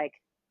also like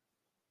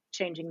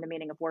changing the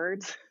meaning of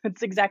words.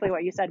 It's exactly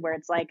what you said, where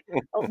it's like,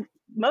 oh,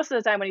 most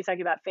of the time when he's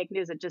talking about fake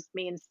news, it just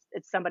means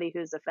it's somebody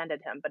who's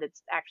offended him, but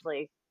it's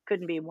actually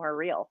couldn't be more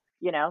real,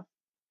 you know?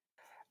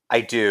 I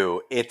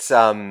do. It's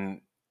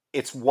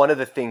one of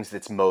the things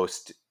that's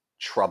most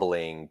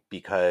troubling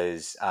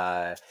because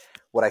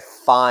what I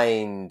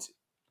find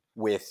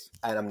with,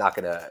 and I'm not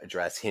going to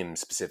address him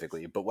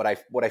specifically, but what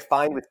I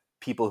find with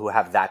people who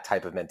have that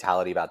type of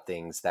mentality about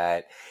things,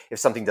 that if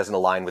something doesn't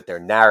align with their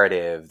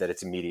narrative, that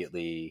it's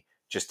immediately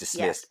just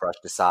dismissed, Yes.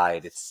 brushed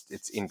aside,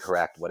 it's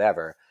incorrect,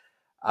 whatever,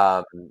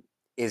 um,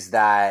 is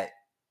that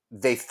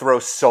they throw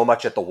so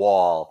much at the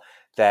wall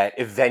that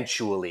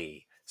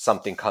eventually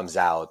something comes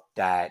out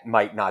that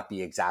might not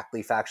be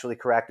exactly factually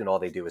correct, and all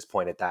they do is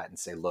point at that and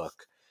say,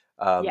 "Look,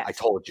 I Yes.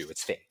 told you,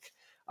 it's fake."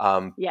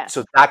 Yes.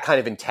 So that kind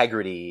of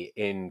integrity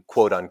in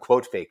quote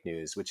unquote fake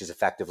news, which is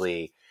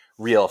effectively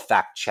real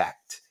fact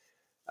checked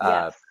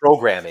Yes.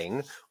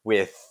 programming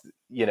with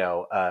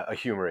a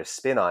humorous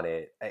spin on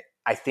it,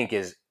 I think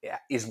is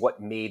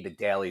what made the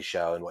Daily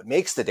Show and what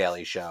makes the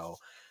Daily Show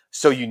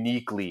so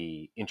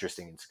uniquely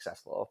interesting and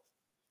successful.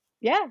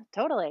 Yeah,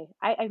 totally.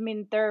 I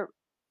mean,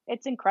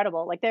 it's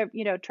incredible. Like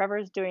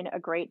Trevor's doing a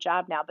great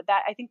job now, but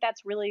I think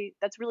that's really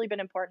been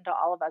important to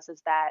all of us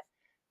is that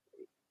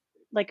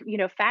like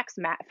facts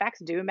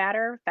do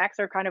matter. Facts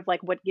are kind of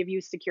like what give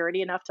you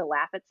security enough to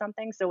laugh at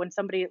something. So when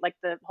somebody like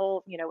the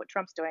whole what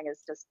Trump's doing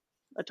is just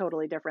a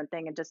totally different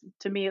thing, and just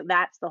to me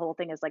that's the whole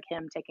thing is like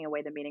him taking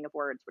away the meaning of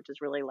words, which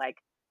is really like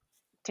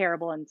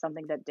terrible and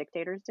something that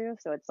dictators do.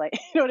 So it's like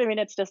you know what I mean,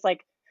 it's just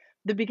like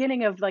the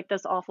beginning of like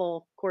this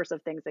awful course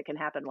of things that can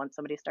happen once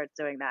somebody starts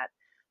doing that.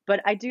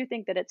 But I do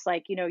think that it's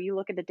like you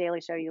look at the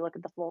Daily Show, you look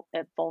at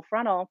the Full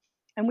Frontal,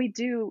 and we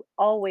do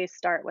always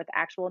start with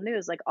actual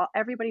news. Like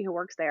everybody who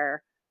works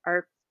there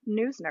are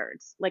news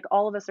nerds. Like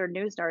all of us are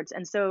news nerds,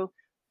 and so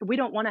we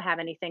don't want to have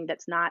anything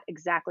that's not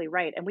exactly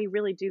right. And we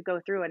really do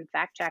go through and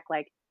fact check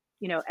like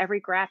every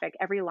graphic,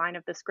 every line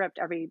of the script,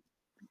 every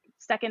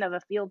second of a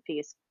field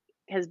piece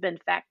has been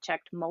fact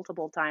checked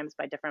multiple times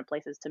by different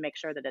places to make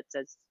sure that it's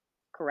as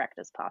correct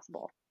as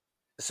possible.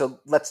 So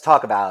let's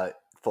talk about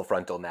Full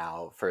Frontal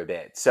now for a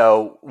bit.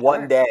 So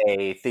one Sure.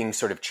 day things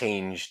sort of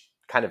changed,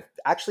 kind of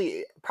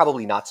actually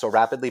probably not so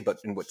rapidly, but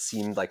in what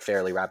seemed like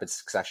fairly rapid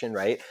succession,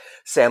 right?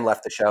 Sam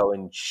left the show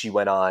and she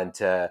went on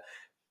to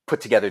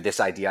put together this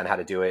idea on how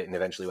to do it and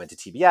eventually went to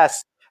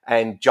TBS.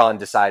 And John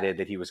decided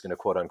that he was going to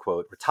quote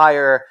unquote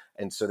retire.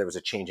 And so there was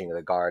a changing of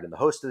the guard and the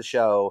host of the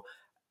show.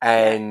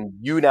 Yes. And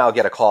you now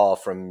get a call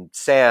from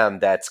Sam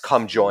that's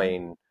come Mhm.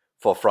 join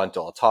Full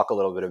Frontal. Talk a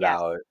little bit Yes.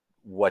 about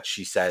what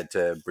she said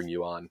to bring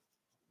you on.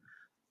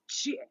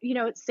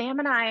 Sam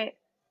and I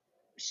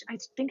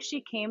think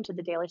she came to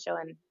the Daily Show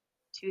in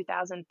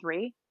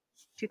 2003,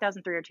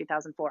 2003 or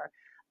 2004.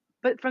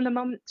 But from the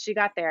moment she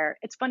got there,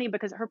 it's funny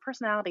because her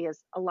personality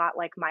is a lot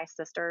like my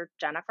sister,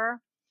 Jennifer.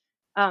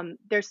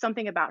 There's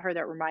something about her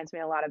that reminds me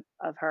a lot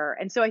of her.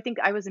 And so I think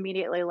I was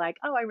immediately like,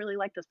 oh, I really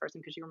like this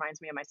person because she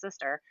reminds me of my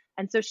sister.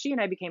 And so she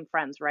and I became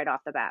friends right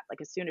off the bat,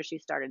 like as soon as she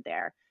started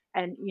there.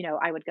 And,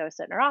 I would go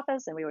sit in her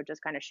office and we would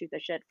just kind of shoot the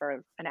shit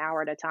for an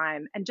hour at a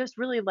time and just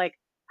really like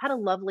had a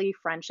lovely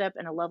friendship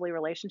and a lovely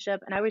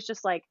relationship. And I was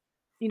just like,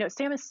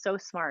 Sam is so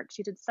smart.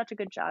 She did such a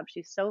good job.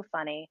 She's so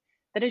funny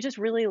that I just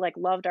really like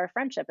loved our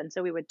friendship. And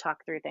so we would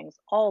talk through things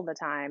all the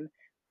time.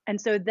 And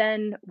so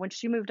then when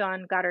she moved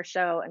on, got her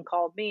show and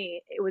called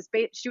me,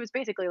 she was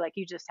basically like,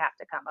 you just have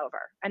to come over.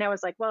 And I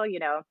was like, well,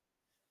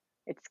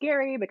 it's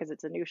scary because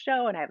it's a new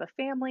show and I have a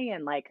family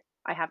and like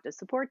I have to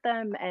support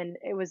them. And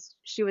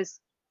she was,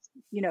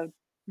 you know,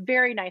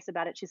 very nice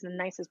about it. She's the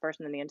nicest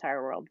person in the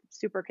entire world,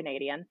 super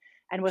Canadian,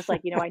 and was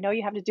like, I know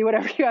you have to do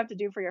whatever you have to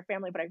do for your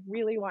family, but I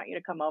really want you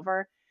to come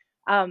over.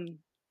 And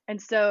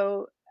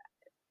so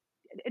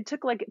it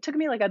took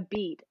me like a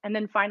beat. And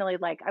then finally,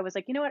 like, I was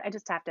like, you know what? I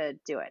just have to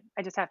do it.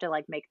 I just have to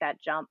like make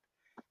that jump.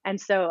 And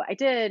so I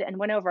did and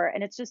went over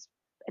and it's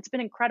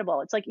been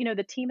incredible. It's like,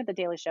 the team at the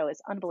Daily Show is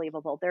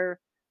unbelievable. They're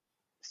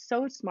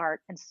so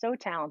smart and so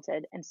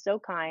talented and so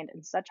kind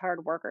and such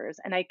hard workers.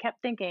 And I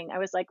kept thinking, I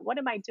was like, what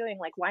am I doing?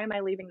 Like, why am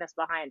I leaving this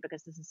behind?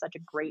 Because this is such a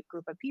great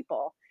group of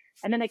people.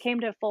 And then I came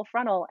to Full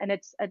Frontal and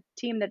it's a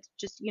team that's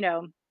just,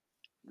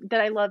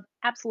 that I love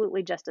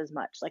absolutely just as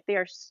much. Like they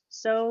are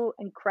so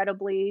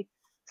incredibly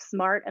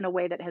smart in a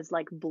way that has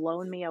like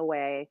blown me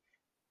away.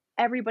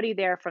 Everybody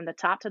there from the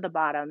top to the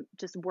bottom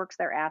just works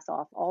their ass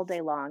off all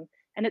day long.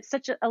 And it's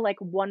such a like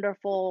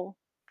wonderful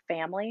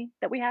family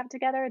that we have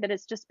together that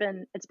it's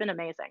been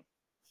amazing.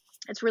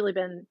 It's really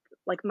been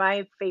like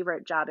my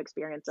favorite job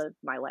experience of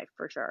my life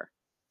for sure.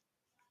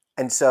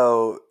 And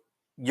so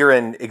you're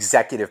an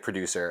executive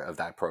producer of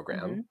that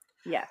program.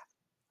 Yes.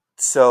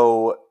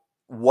 So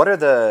what are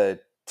the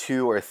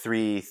two or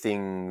three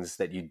things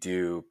that you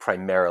do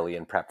primarily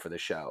in prep for the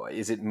show?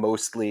 Is it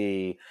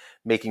mostly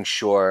making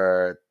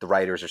sure the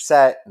writers are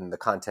set and the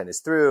content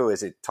is through?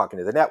 Is it talking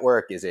to the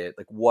network? Is it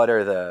like, what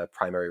are the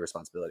primary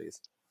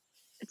responsibilities?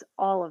 It's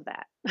all of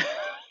that.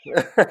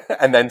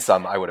 And then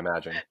some, I would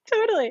imagine.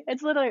 Totally.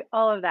 It's literally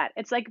all of that.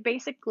 It's like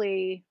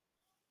basically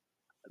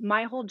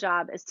my whole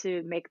job is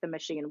to make the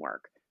machine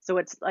work. So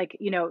it's like,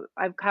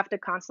 I have to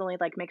constantly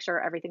like make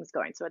sure everything's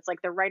going. So it's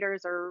like the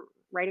writers are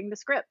writing the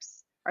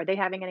scripts. Are they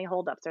having any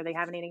holdups? Are they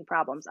having any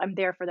problems? I'm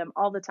there for them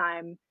all the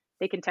time.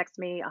 They can text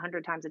me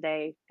 100 times a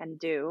day and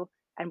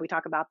we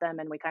talk about them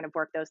and we kind of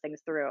work those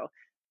things through.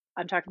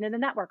 I'm talking to the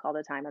network all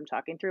the time. I'm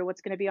talking through what's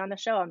going to be on the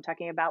show. I'm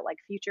talking about like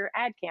future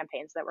ad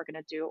campaigns that we're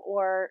going to do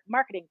or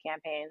marketing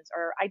campaigns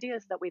or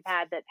ideas that we've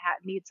had that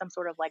need some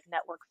sort of like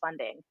network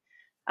funding.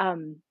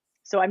 Um,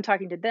 so I'm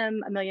talking to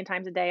them a million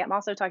times a day. I'm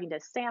also talking to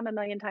Sam a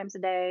million times a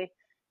day,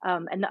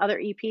 and the other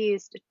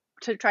EPs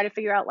to try to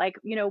figure out like,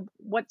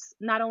 what's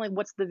not only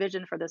what's the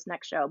vision for this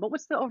next show, but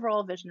what's the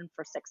overall vision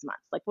for 6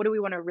 months? Like, what do we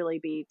want to really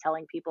be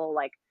telling people?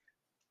 Like,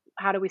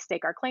 how do we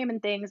stake our claim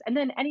in things? And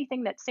then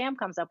anything that Sam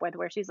comes up with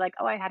where she's like,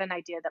 oh, I had an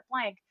idea that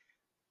blank,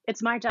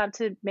 it's my job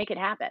to make it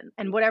happen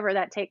and whatever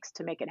that takes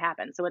to make it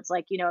happen. So it's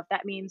like, if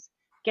that means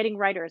getting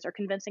writers or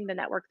convincing the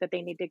network that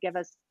they need to give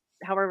us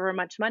however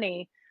much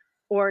money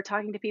or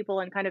talking to people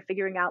and kind of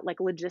figuring out like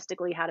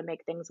logistically how to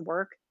make things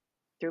work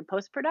through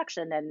post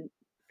production and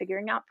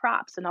figuring out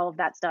props and all of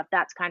that stuff.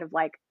 That's kind of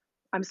like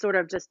I'm sort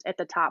of just at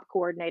the top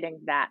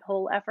coordinating that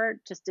whole effort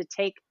just to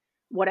take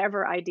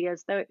whatever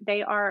ideas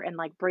they are and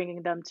like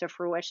bringing them to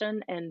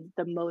fruition in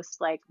the most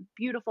like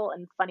beautiful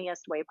and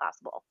funniest way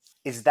possible.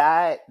 Is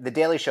that the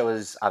Daily Show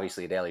is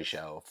obviously a daily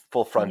show.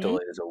 Full Frontal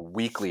Hmm. is a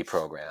weekly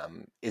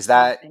program. Is Oh,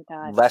 that thank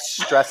God. less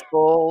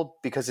stressful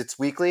because it's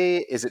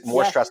weekly? Is it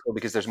more Yes. stressful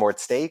because there's more at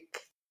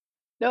stake?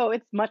 No,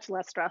 it's much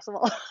less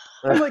stressful.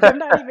 Like, I'm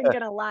not even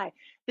gonna lie.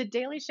 The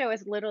Daily Show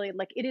is literally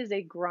like it is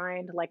a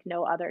grind like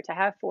no other. To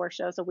have 4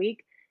 shows a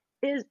week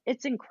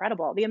it's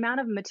incredible. The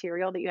amount of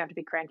material that you have to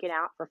be cranking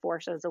out for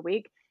 4 shows a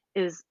week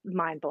is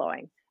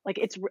mind-blowing. Like,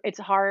 it's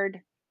hard,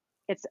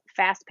 it's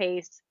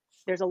fast-paced,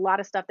 there's a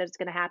lot of stuff that's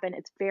gonna happen.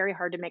 It's very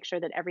hard to make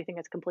sure that everything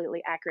is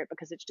completely accurate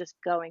because it's just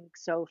going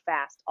so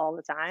fast all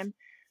the time.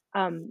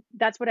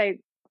 That's what I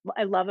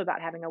love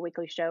about having a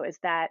weekly show is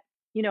that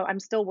I'm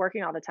still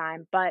working all the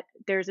time, but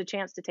there's a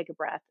chance to take a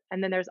breath.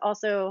 And then there's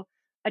also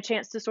a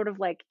chance to sort of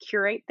like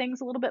curate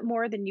things a little bit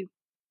more than you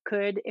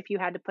could if you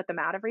had to put them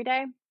out every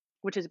day,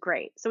 which is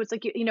great. So it's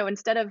like,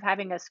 instead of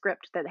having a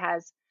script that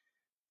has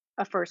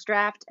a first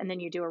draft and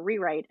then you do a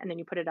rewrite and then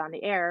you put it on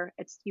the air,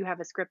 it's you have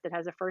a script that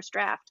has a first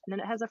draft and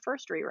then it has a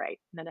first rewrite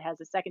and then it has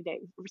a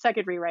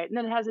second rewrite and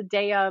then it has a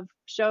day of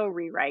show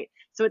rewrite.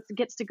 So it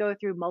gets to go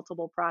through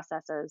multiple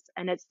processes,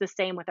 and it's the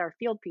same with our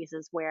field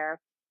pieces where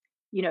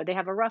they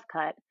have a rough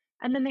cut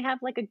and then they have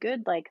like a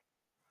good like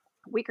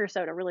week or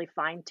so to really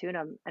fine tune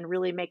them and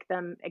really make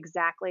them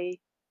exactly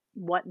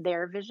what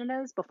their vision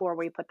is before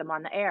we put them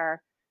on the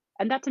air.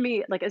 And that to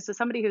me, like as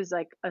somebody who's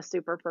like a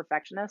super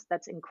perfectionist,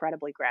 that's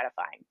incredibly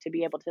gratifying to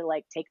be able to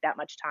like take that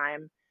much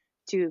time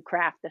to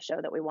craft the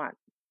show that we want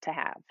to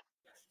have.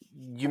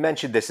 You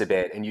mentioned this a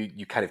bit, and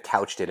you kind of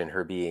couched it in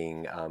her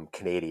being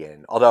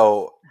Canadian,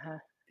 although Uh-huh.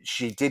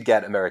 she did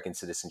get American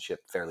citizenship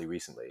fairly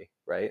recently,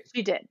 right?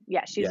 She did.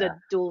 Yeah, she's Yeah. a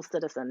dual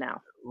citizen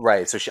now.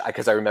 Right. So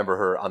because I remember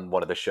her on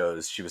one of the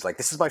shows, she was like,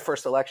 "This is my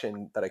first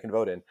election that I can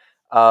vote in."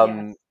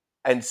 Yes.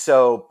 And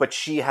so, but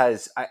she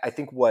has, I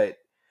think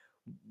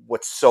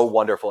what's so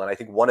wonderful, and I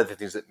think one of the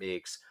things that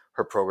makes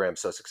her program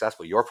so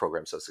successful, your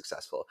program so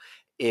successful,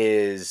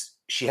 is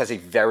she has a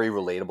very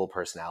relatable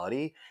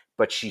personality,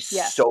 but she's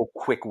Yes, so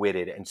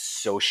quick-witted and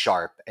so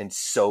sharp and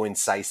so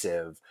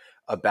incisive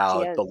she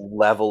about is. the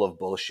level of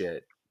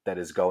bullshit that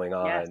is going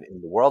Yes. on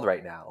in the world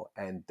right now.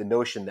 And the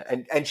notion that,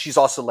 and she's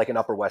also like an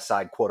Upper West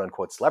Side quote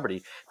unquote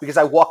celebrity, because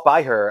I walk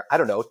by her, I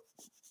don't know,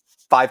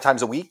 5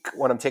 times a week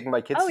when I'm taking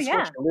my kids Oh to school.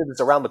 yeah. She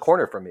lives around the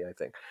corner from me, I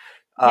think.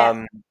 Yes.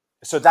 Um,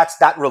 so that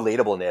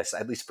relatableness,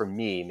 at least for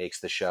me, makes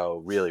the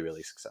show really,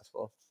 really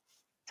successful.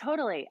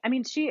 Totally. I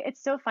mean,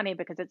 it's so funny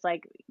because it's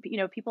like,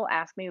 people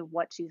ask me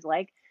what she's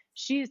like.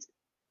 She's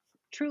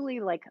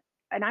truly like,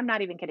 and I'm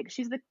not even kidding.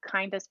 She's the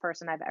kindest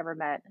person I've ever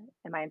met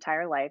in my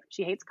entire life.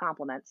 She hates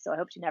compliments, so I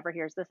hope she never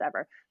hears this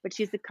ever. But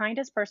she's the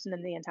kindest person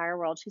in the entire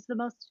world. She's the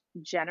most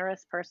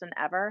generous person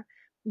ever.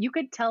 You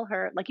could tell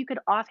her, like, you could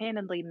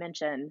offhandedly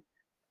mention,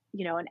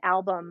 an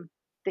album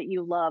that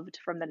you loved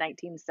from the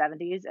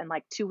 1970s, and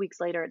like 2 weeks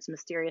later, it's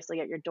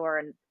mysteriously at your door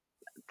and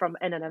from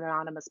in an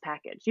anonymous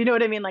package. You know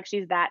what I mean? Like,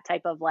 she's that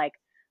type of like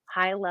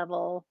high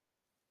level,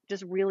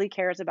 just really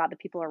cares about the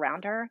people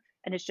around her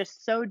and is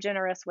just so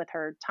generous with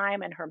her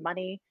time and her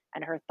money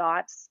and her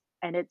thoughts.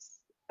 And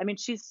I mean,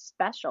 she's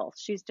special.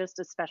 She's just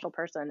a special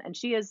person. And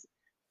she is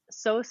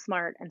so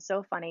smart and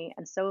so funny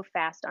and so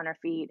fast on her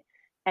feet.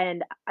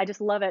 And I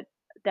just love it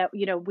that,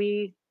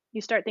 you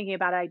start thinking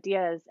about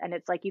ideas and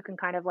it's like you can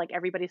kind of like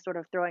everybody's sort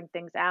of throwing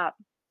things out.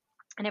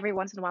 And every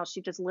once in a while,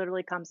 she just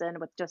literally comes in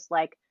with just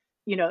like,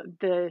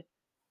 the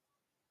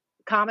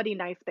comedy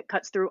knife that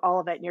cuts through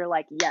all of it and you're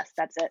like, yes,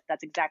 that's it,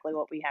 that's exactly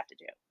what we have to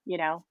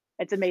do.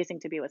 It's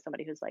amazing to be with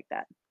somebody who's like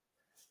that.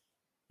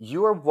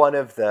 You are one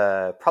of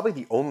probably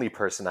the only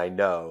person I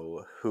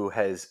know who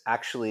has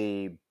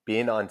actually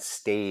been on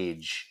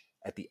stage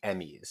at the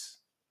Emmys.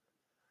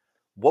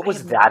 What I was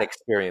have that not.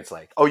 experience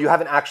like? Oh, you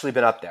haven't actually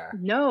been up there.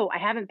 No, I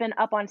haven't been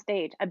up on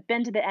stage. I've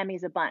been to the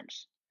Emmys a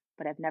bunch,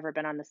 but I've never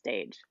been on the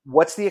stage.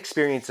 What's the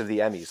experience of the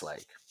Emmys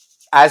like?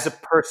 As a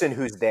person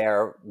who's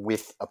there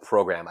with a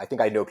program, I think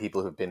I know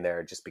people who've been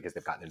there just because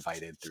they've gotten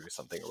invited through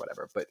something or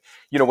whatever. But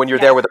when you're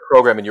there Yes, with a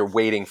program and you're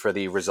waiting for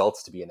the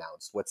results to be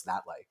announced, what's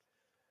that like?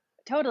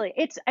 totally.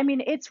 I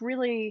mean, it's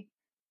really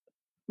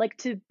like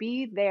to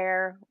be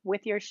there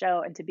with your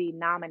show and to be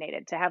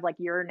nominated, to have like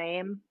your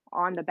name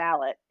on the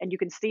ballot and you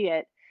can see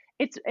it.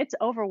 It's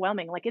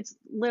overwhelming. Like it's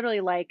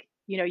literally like,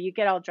 you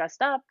get all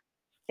dressed up.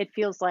 It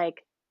feels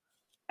like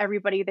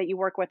everybody that you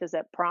work with is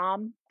at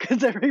prom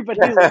because everybody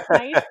looks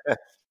nice.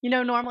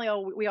 Normally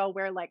we all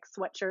wear like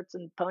sweatshirts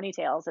and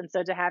ponytails, and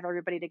so to have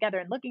everybody together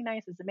and looking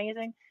nice is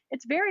amazing.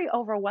 It's very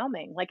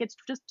overwhelming. Like it's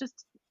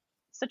just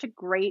such a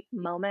great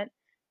moment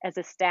as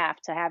a staff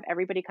to have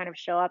everybody kind of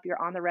show up.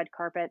 You're on the red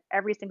carpet.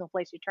 Every single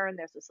place you turn,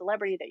 there's a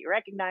celebrity that you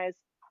recognize,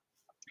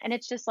 and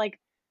it's just like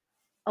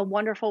a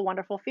wonderful,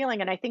 wonderful feeling.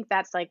 And I think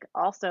that's like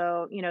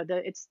also,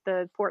 it's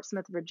the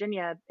Portsmouth,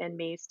 Virginia in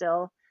me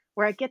still,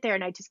 where I get there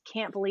and I just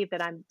can't believe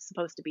that I'm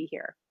supposed to be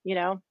here.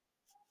 And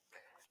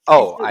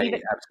Oh, so I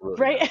even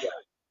absolutely know. right.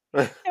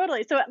 Yeah.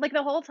 Totally. So, like,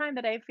 the whole time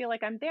that I feel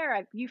like I'm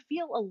there, you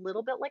feel a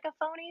little bit like a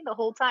phony the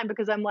whole time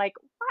because I'm like,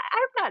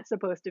 I'm not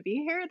supposed to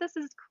be here. This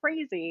is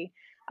crazy.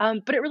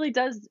 But it really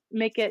does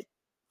make it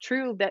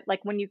true that,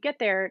 like, when you get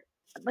there,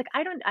 like,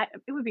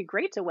 it would be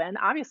great to win.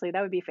 Obviously,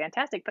 that would be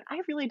fantastic. But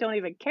I really don't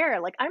even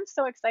care. Like, I'm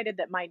so excited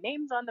that my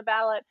name's on the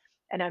ballot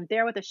and I'm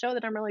there with a show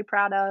that I'm really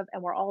proud of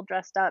and we're all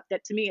dressed up.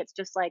 That to me, it's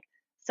just like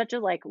such a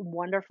like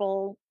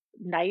wonderful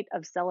night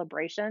of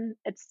celebration.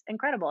 It's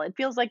incredible. It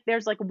feels like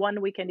there's like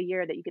one weekend a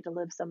year that you get to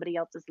live somebody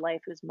else's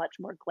life who's much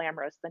more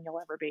glamorous than you'll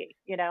ever be.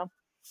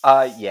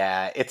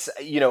 Yeah, it's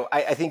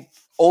I think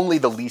only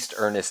the least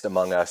earnest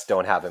among us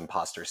don't have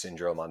imposter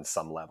syndrome on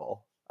some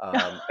level.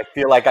 I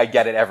feel like I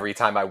get it every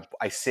time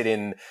I sit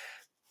in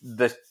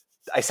the.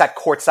 I sat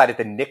courtside at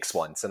the Knicks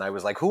once, and I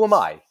was like, "Who am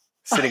I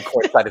sitting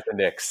courtside at the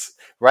Knicks?"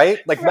 Right?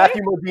 Like Right?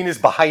 Matthew Modine is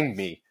behind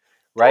me.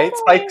 right?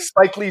 Totally.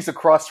 Spike Lee's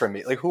across from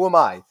me. Like, who am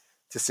I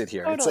to sit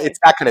here? It's Totally.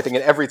 that kind of thing.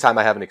 And every time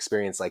I have an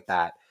experience like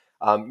that,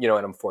 and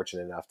I'm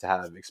fortunate enough to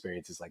have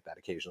experiences like that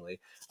occasionally.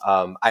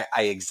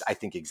 I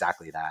think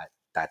exactly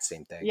that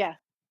same thing. Yeah.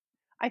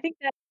 I think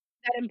that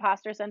that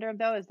imposter syndrome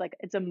though is like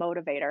it's a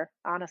motivator,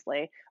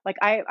 honestly. Like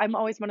I'm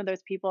always one of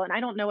those people and I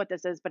don't know what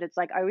this is, but it's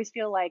like I always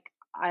feel like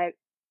I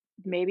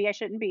maybe I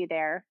shouldn't be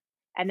there.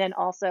 And then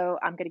also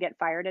I'm going to get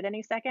fired at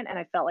any second and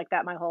I felt like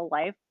that my whole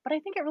life, but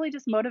I think it really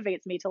just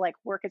motivates me to like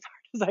work as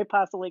hard as I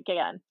possibly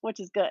can, which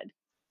is good.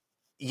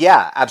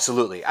 Yeah,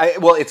 absolutely.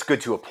 Well, it's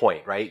good to a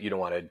point, right? You don't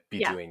want to be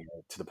Yeah. doing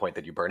it to the point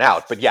that you burn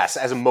out. But yes,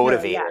 as a No, yeah.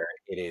 motivator,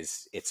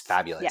 it's Yes.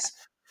 fabulous.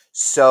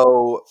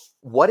 So,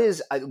 what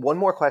is one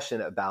more question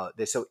about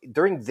this? So,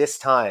 during this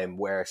time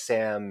where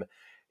Sam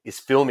is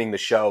filming the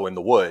show in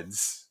the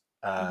woods,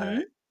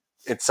 Mhm.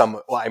 it's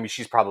well, I mean,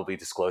 she's probably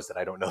disclosed it.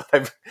 I don't know,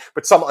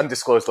 but some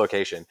undisclosed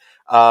location.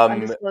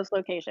 Undisclosed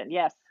location.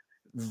 Yes.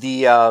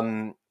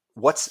 The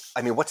what's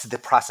the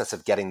process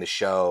of getting the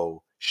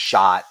show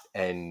shot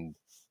and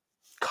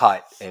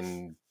cut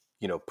and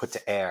put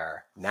to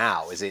air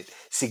now? Is it Yeah.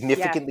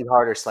 significantly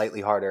harder,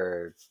 slightly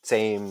harder,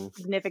 same?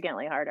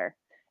 Significantly harder.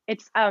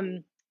 It's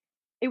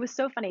it was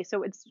so funny.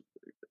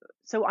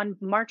 So on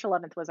March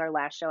 11th was our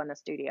last show in the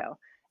studio,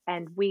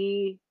 and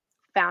we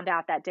found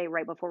out that day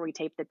right before we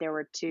taped that there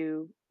were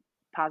two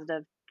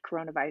positive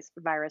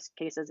coronavirus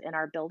cases in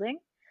our building.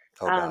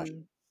 Oh gosh.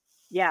 Um,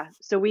 yeah,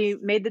 so we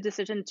made the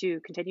decision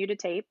to continue to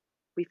tape.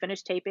 We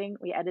finished taping.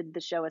 We edited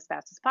the show as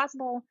fast as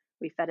possible.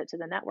 We fed it to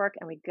the network,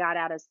 and we got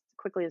out as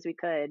quickly as we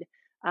could.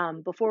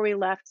 Before we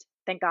left,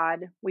 thank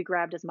God, we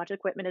grabbed as much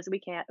equipment as we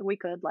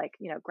could, like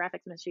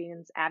graphics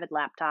machines, Avid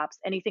laptops,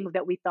 anything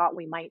that we thought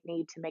we might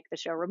need to make the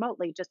show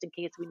remotely, just in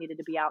case we needed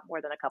to be out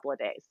more than a couple of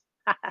days.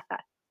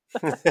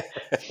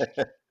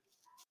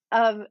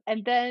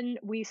 And then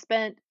we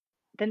spent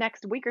the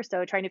next week or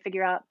so trying to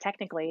figure out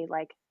technically,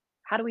 like,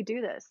 how do we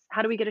do this?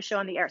 How do we get a show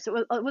on the air? So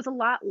it was a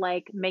lot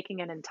like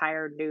making an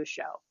entire new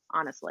show,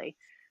 honestly,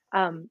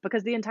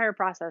 because the entire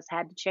process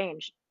had to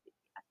change.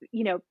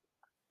 You know,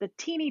 the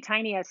teeny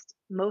tiniest,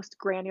 most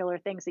granular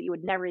things that you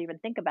would never even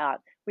think about,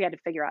 we had to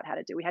figure out how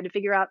to do. We had to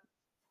figure out,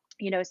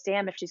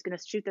 Sam, if she's going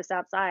to shoot this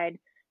outside,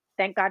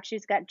 thank God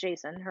she's got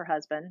Jason, her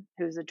husband,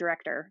 who's a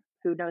director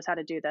who knows how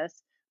to do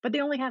this. But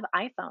they only have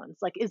iPhones.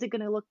 Like, is it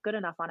going to look good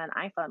enough on an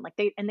iPhone? Like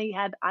they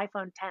had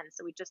iPhone 10,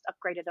 so we just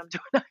upgraded them to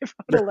an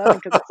iPhone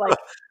 11 because it's like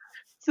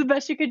it's the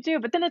best you could do.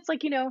 But then it's like,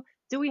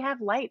 do we have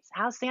lights?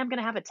 How's Sam going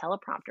to have a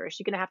teleprompter? Is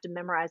she going to have to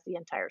memorize the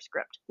entire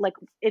script? Like,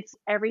 it's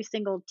every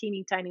single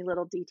teeny tiny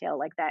little detail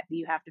like that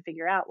you have to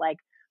figure out. Like,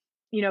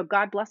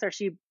 God bless her,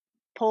 she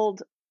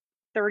pulled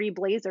 30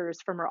 blazers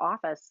from her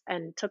office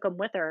and took them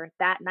with her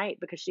that night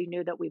because she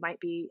knew that we might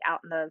be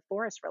out in the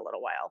forest for a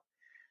little while.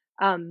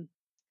 Um,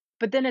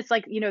 but then it's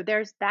like,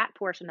 there's that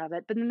portion of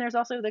it. But then there's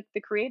also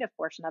the creative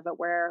portion of it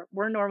where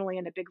we're normally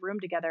in a big room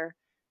together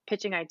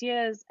pitching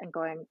ideas and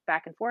going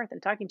back and forth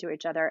and talking to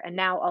each other. And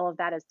now all of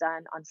that is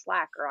done on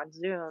Slack or on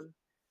Zoom.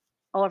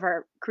 All of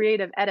our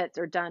creative edits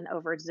are done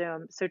over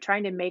Zoom. So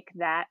trying to make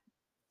that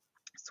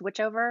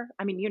switch over,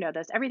 I mean,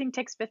 this, everything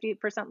takes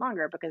 50%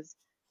 longer because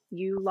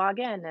you log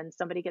in and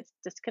somebody gets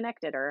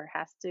disconnected or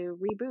has to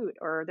reboot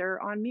or they're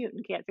on mute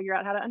and can't figure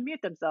out how to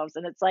unmute themselves.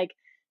 And it's like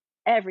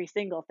every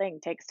single thing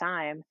takes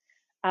time.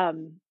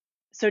 Um,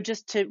 so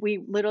we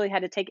literally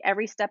had to take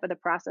every step of the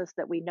process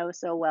that we know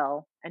so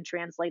well and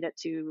translate it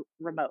to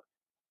remote.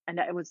 And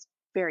it was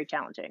very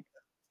challenging.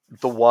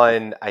 The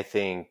one, I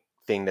think,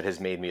 thing that has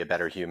made me a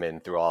better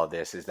human through all of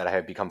this is that I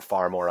have become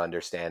far more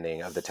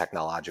understanding of the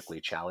technologically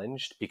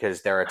challenged,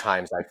 because there are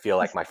times I feel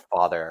like my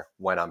father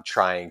when I'm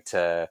trying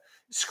to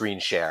screen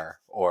share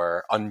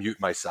or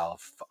unmute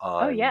myself Oh,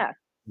 on yeah,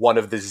 one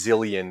of the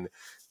zillion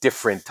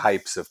different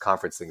types of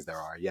conference things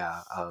there are.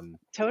 Yeah. So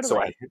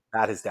totally.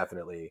 that has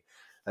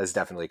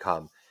definitely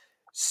come.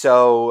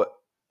 So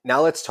now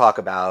let's talk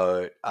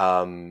about,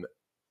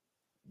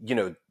 you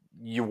know,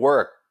 you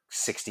work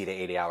 60 to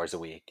 80 hours a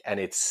week and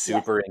it's Yes.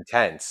 super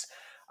intense.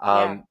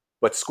 Yeah.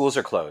 But schools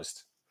are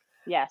closed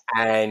Yes.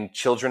 and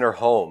children are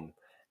home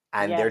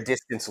and they're Yes.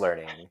 distance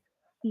learning.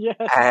 Yes.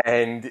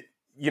 And,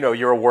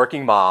 you're a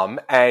working mom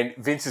and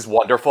Vince is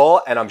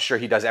wonderful. And I'm sure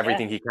he does Yeah.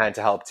 everything he can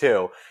to help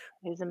too.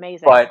 He's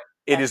amazing. But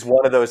it Yes. is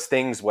one of those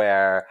things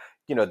where,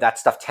 that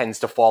stuff tends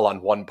to fall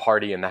on one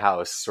party in the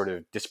house sort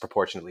of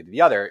disproportionately to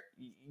the other.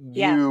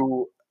 Yeah.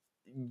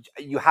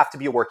 You have to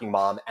be a working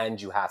mom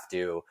and you have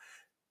to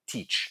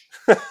teach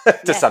to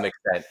Yes. some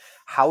extent.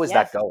 How is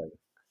that Yes. going?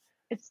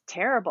 It's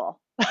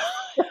terrible.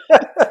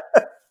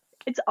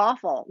 It's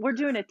awful. We're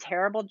doing a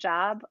terrible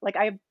job. Like,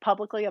 I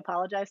publicly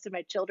apologize to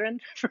my children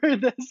for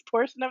this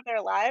portion of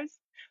their lives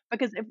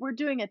because if we're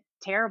doing a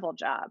terrible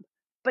job,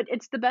 but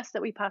it's the best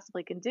that we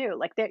possibly can do.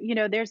 Like,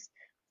 there's,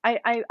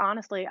 I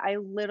honestly, I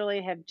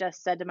literally have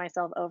just said to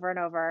myself over and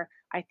over,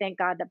 I thank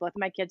God that both of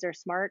my kids are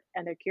smart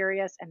and they're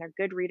curious and they're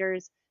good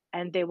readers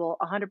and they will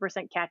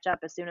 100% catch up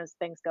as soon as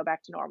things go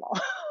back to normal.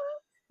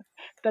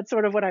 That's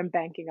sort of what I'm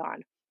banking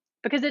on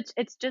because it's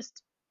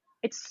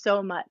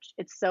so much.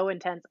 It's so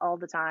intense all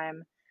the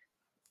time.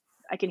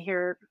 I can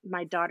hear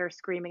my daughter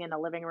screaming in the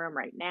living room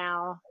right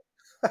now.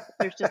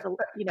 There's just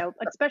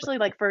especially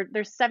like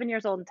there's 7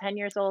 years old and 10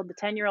 years old. The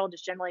 10-year-old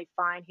is generally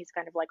fine. He's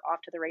kind of like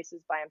off to the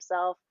races by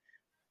himself.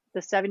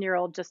 The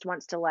 7-year-old just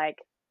wants to like,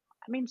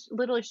 I mean,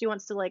 literally, she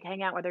wants to like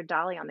hang out with her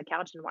dolly on the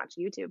couch and watch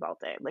YouTube all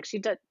day. Like she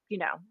does,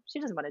 she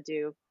doesn't want to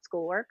do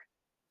schoolwork.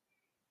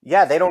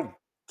 Yeah, they don't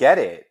get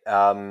it.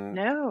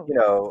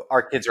 No.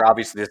 Our kids are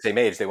obviously the same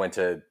age. They went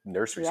to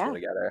nursery school Yeah.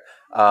 together.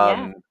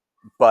 Yeah.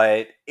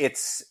 But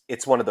it's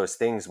one of those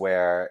things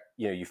where,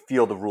 you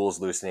feel the rules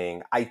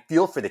loosening. I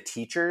feel for the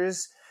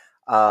teachers,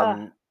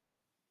 Ugh.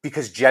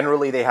 because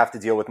generally they have to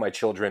deal with my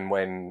children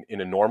when in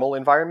a normal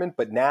environment,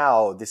 but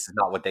now this is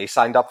not what they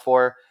signed up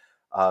for.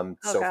 Oh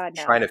So God,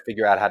 no. trying to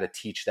figure out how to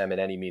teach them in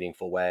any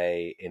meaningful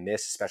way in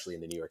this, especially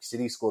in the New York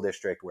City school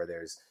district where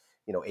there's,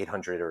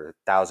 800 or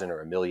 1,000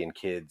 or 1,000,000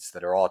 kids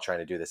that are all trying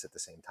to do this at the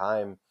same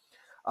time.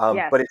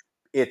 Yes. But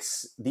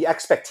it's the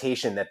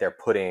expectation that they're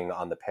putting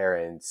on the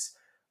parents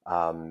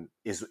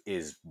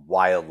is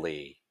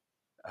wildly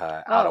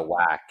out of Oh,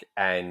 whack.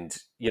 And,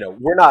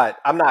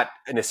 I'm not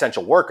an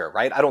essential worker,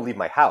 right? I don't leave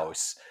my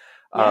house.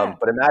 yeah.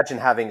 But imagine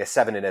having a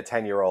 7 and a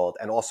 10-year-old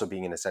and also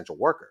being an essential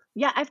worker.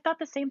 Yeah, I've thought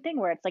the same thing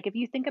where it's like if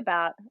you think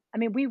about, I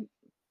mean,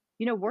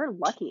 we're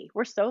lucky.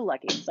 We're so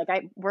lucky. It's like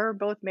we're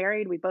both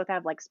married. We both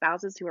have like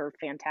spouses who are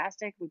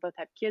fantastic. We both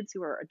have kids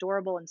who are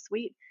adorable and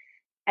sweet.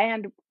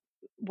 And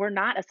we're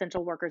not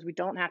essential workers. We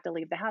don't have to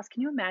leave the house.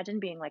 Can you imagine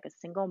being like a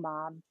single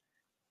mom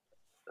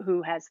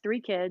who has 3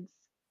 kids,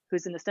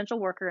 who's an essential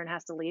worker and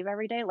has to leave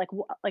every day? Like,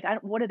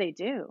 what do they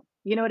do?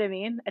 You know what I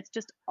mean? It's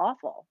just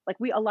awful. Like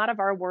a lot of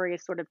our worry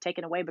is sort of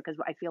taken away because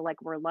I feel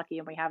like we're lucky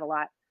and we have a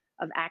lot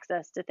of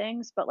access to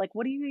things. But like,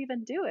 what do you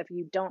even do if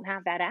you don't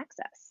have that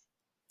access?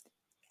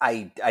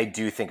 I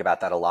do think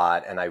about that a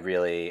lot, and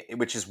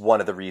which is one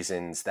of the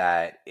reasons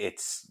that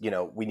it's,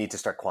 we need to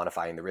start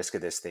quantifying the risk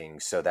of this thing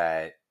so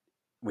that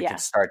we can Yeah.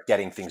 start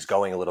getting things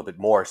going a little bit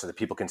more so that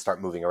people can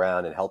start moving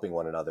around and helping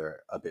one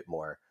another a bit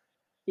more.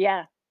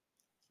 Yeah,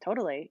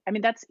 totally. I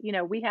mean, that's,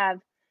 we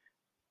have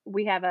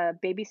a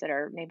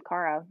babysitter named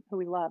Cara who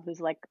we love, who's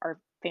like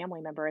our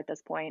family member at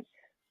this point.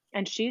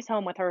 And she's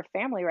home with her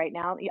family right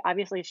now.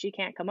 Obviously, she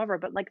can't come over,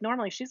 but like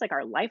normally she's like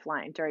our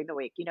lifeline during the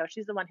week.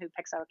 She's the one who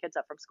picks our kids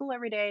up from school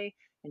every day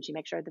and she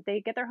makes sure that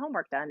they get their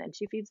homework done and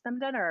she feeds them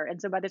dinner. And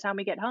so by the time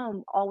we get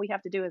home, all we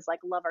have to do is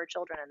like love our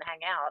children and hang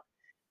out.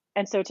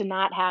 And so to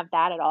not have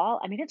that at all,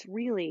 I mean, it's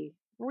really,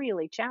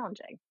 really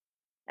challenging.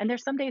 And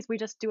there's some days we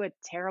just do a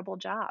terrible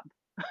job.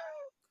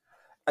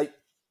 I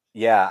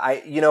yeah,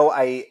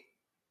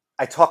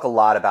 I talk a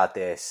lot about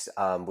this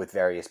with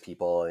various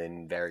people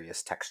in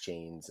various text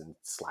chains and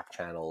Slack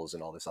channels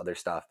and all this other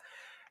stuff.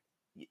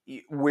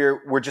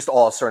 We're just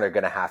all sort of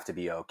going to have to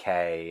be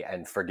okay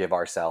and forgive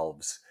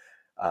ourselves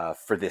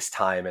for this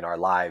time in our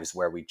lives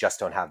where we just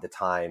don't have the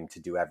time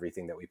to do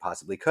everything that we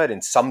possibly could,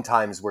 and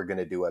sometimes we're going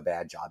to do a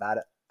bad job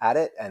at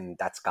it, and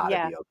that's got to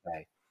Yeah. be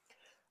okay.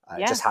 It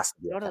Yeah. just has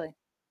to be okay. Totally.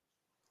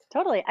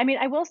 Totally. I mean,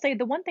 I will say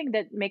the one thing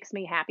that makes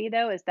me happy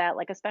though is that,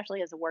 like,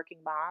 especially as a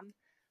working mom,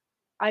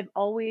 I've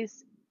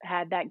always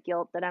had that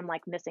guilt that I'm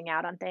like missing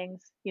out on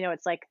things.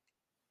 It's like,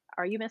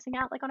 are you missing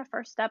out like on a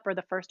first step or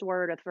the first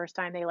word or the first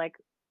time they like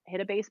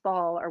hit a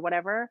baseball or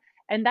whatever?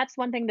 And that's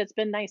one thing that's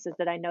been nice is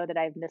that I know that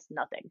I've missed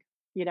nothing,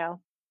 you know,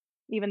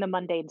 even the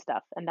mundane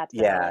stuff. And that's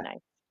been really Yeah,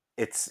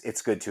 nice.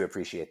 it's good to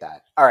appreciate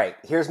that. All right,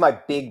 here's my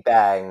big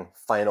bang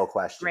final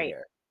question Great.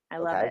 here. I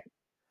love Okay, it.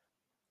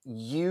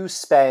 you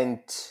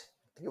spent,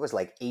 I think it was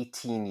like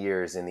 18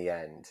 years in the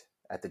end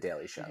at the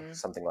Daily Show, Hmm.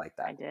 something like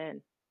I that,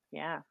 did.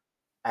 Yeah.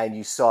 and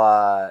you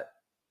saw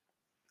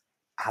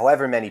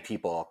however many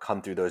people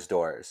come through those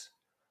doors.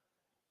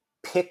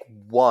 Pick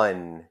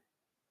one.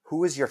 Who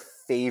was your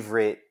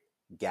favorite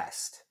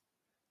guest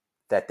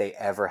that they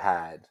ever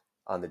had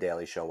on the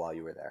Daily Show while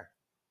you were there?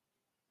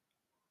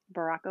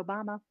 Barack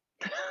Obama.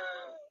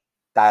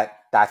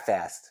 That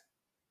fast.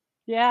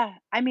 Yeah.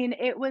 I mean,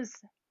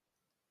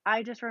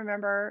 I just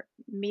remember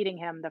meeting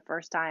him the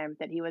first time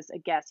that he was a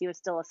guest. He was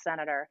still a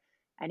senator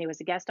and he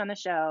was a guest on the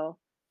show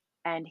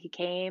and he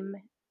came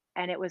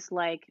and it was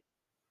like,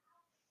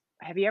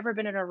 have you ever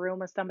been in a room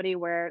with somebody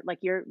where like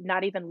you're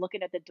not even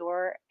looking at the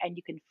door and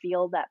you can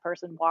feel that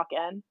person walk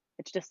in?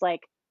 It's just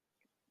like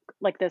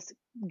this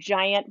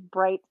giant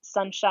bright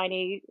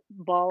sunshiny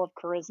ball of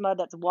charisma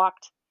that's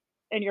walked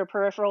in your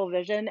peripheral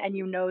vision and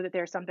you know that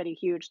there's somebody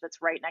huge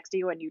that's right next to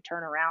you and you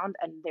turn around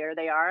and there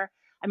they are.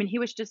 I mean, he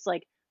was just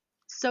like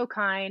so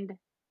kind,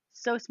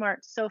 so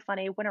smart, so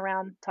funny, went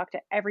around, talked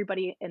to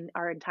everybody in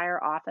our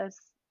entire office.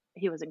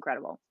 He was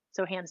incredible.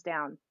 So hands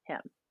down,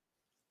 him.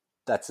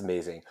 That's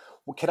amazing.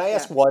 Well, can I Yeah.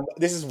 ask one?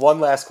 This is one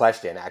last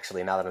question,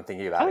 actually, now that I'm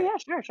thinking about Oh it. yeah,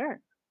 sure, sure.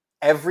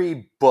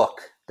 Every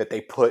book that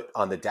they put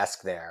on the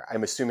desk there,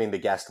 I'm assuming the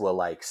guest will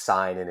like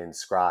sign and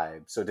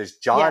inscribe. So does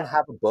John Yeah.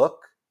 have a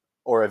book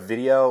or a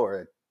video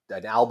or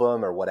an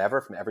album or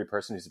whatever from every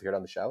person who's appeared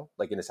on the show,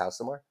 like in his house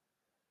somewhere?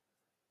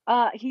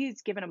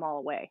 He's given them all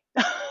away.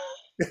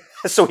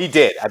 So he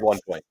did at one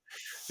point.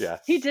 Yeah.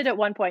 He did at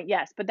one point,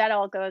 yes, but that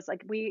all goes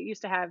like we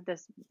used to have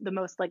the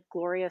most like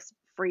glorious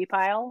free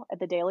pile at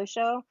the Daily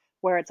Show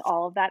where it's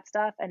all of that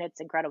stuff and it's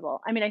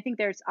incredible. I mean, I think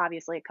there's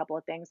obviously a couple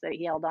of things that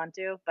he held on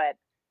to, but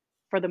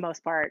for the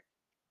most part,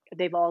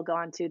 they've all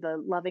gone to the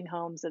loving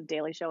homes of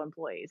Daily Show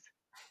employees.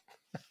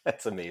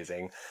 That's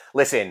amazing.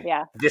 Listen,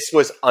 Yeah. this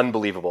was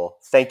unbelievable.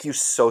 Thank you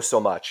so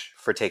much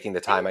for taking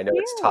the time. Thank I know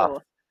it's you.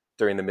 tough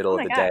during the middle Oh of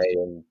my the gosh. day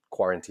and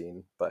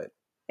quarantine, but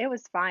It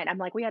was fine. I'm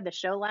like, we had the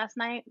show last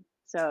night,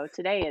 so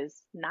today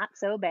is not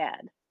so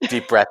bad.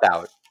 deep breath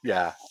out.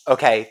 Yeah.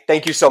 Okay.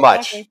 Thank you so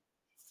much. Exactly.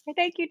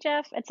 Thank you,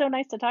 Jeff. It's so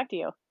nice to talk to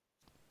you.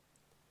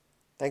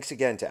 Thanks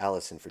again to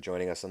Allison for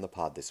joining us on the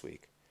pod this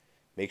week.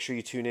 Make sure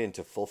you tune in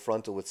to Full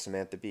Frontal with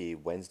Samantha Bee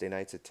Wednesday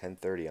nights at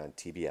 10:30 on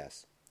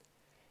TBS.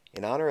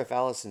 In honor of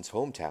Allison's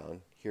hometown,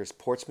 here's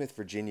Portsmouth,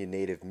 Virginia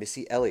native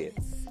Missy Elliott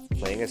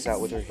playing us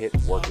out with her hit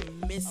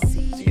Workin'.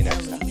 See you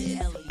next time.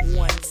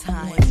 One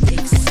time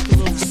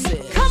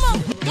exclusive. Come on,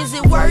 is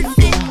it worth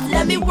it?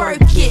 Let me work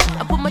it.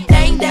 I put my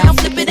thing down,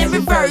 flip it and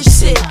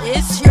reverse it.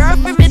 It's your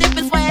primitive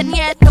is why I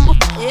need number.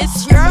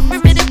 It's your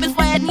primitive is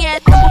why I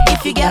need number.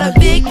 If you got a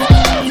big,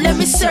 let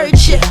me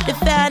search it to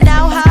find out.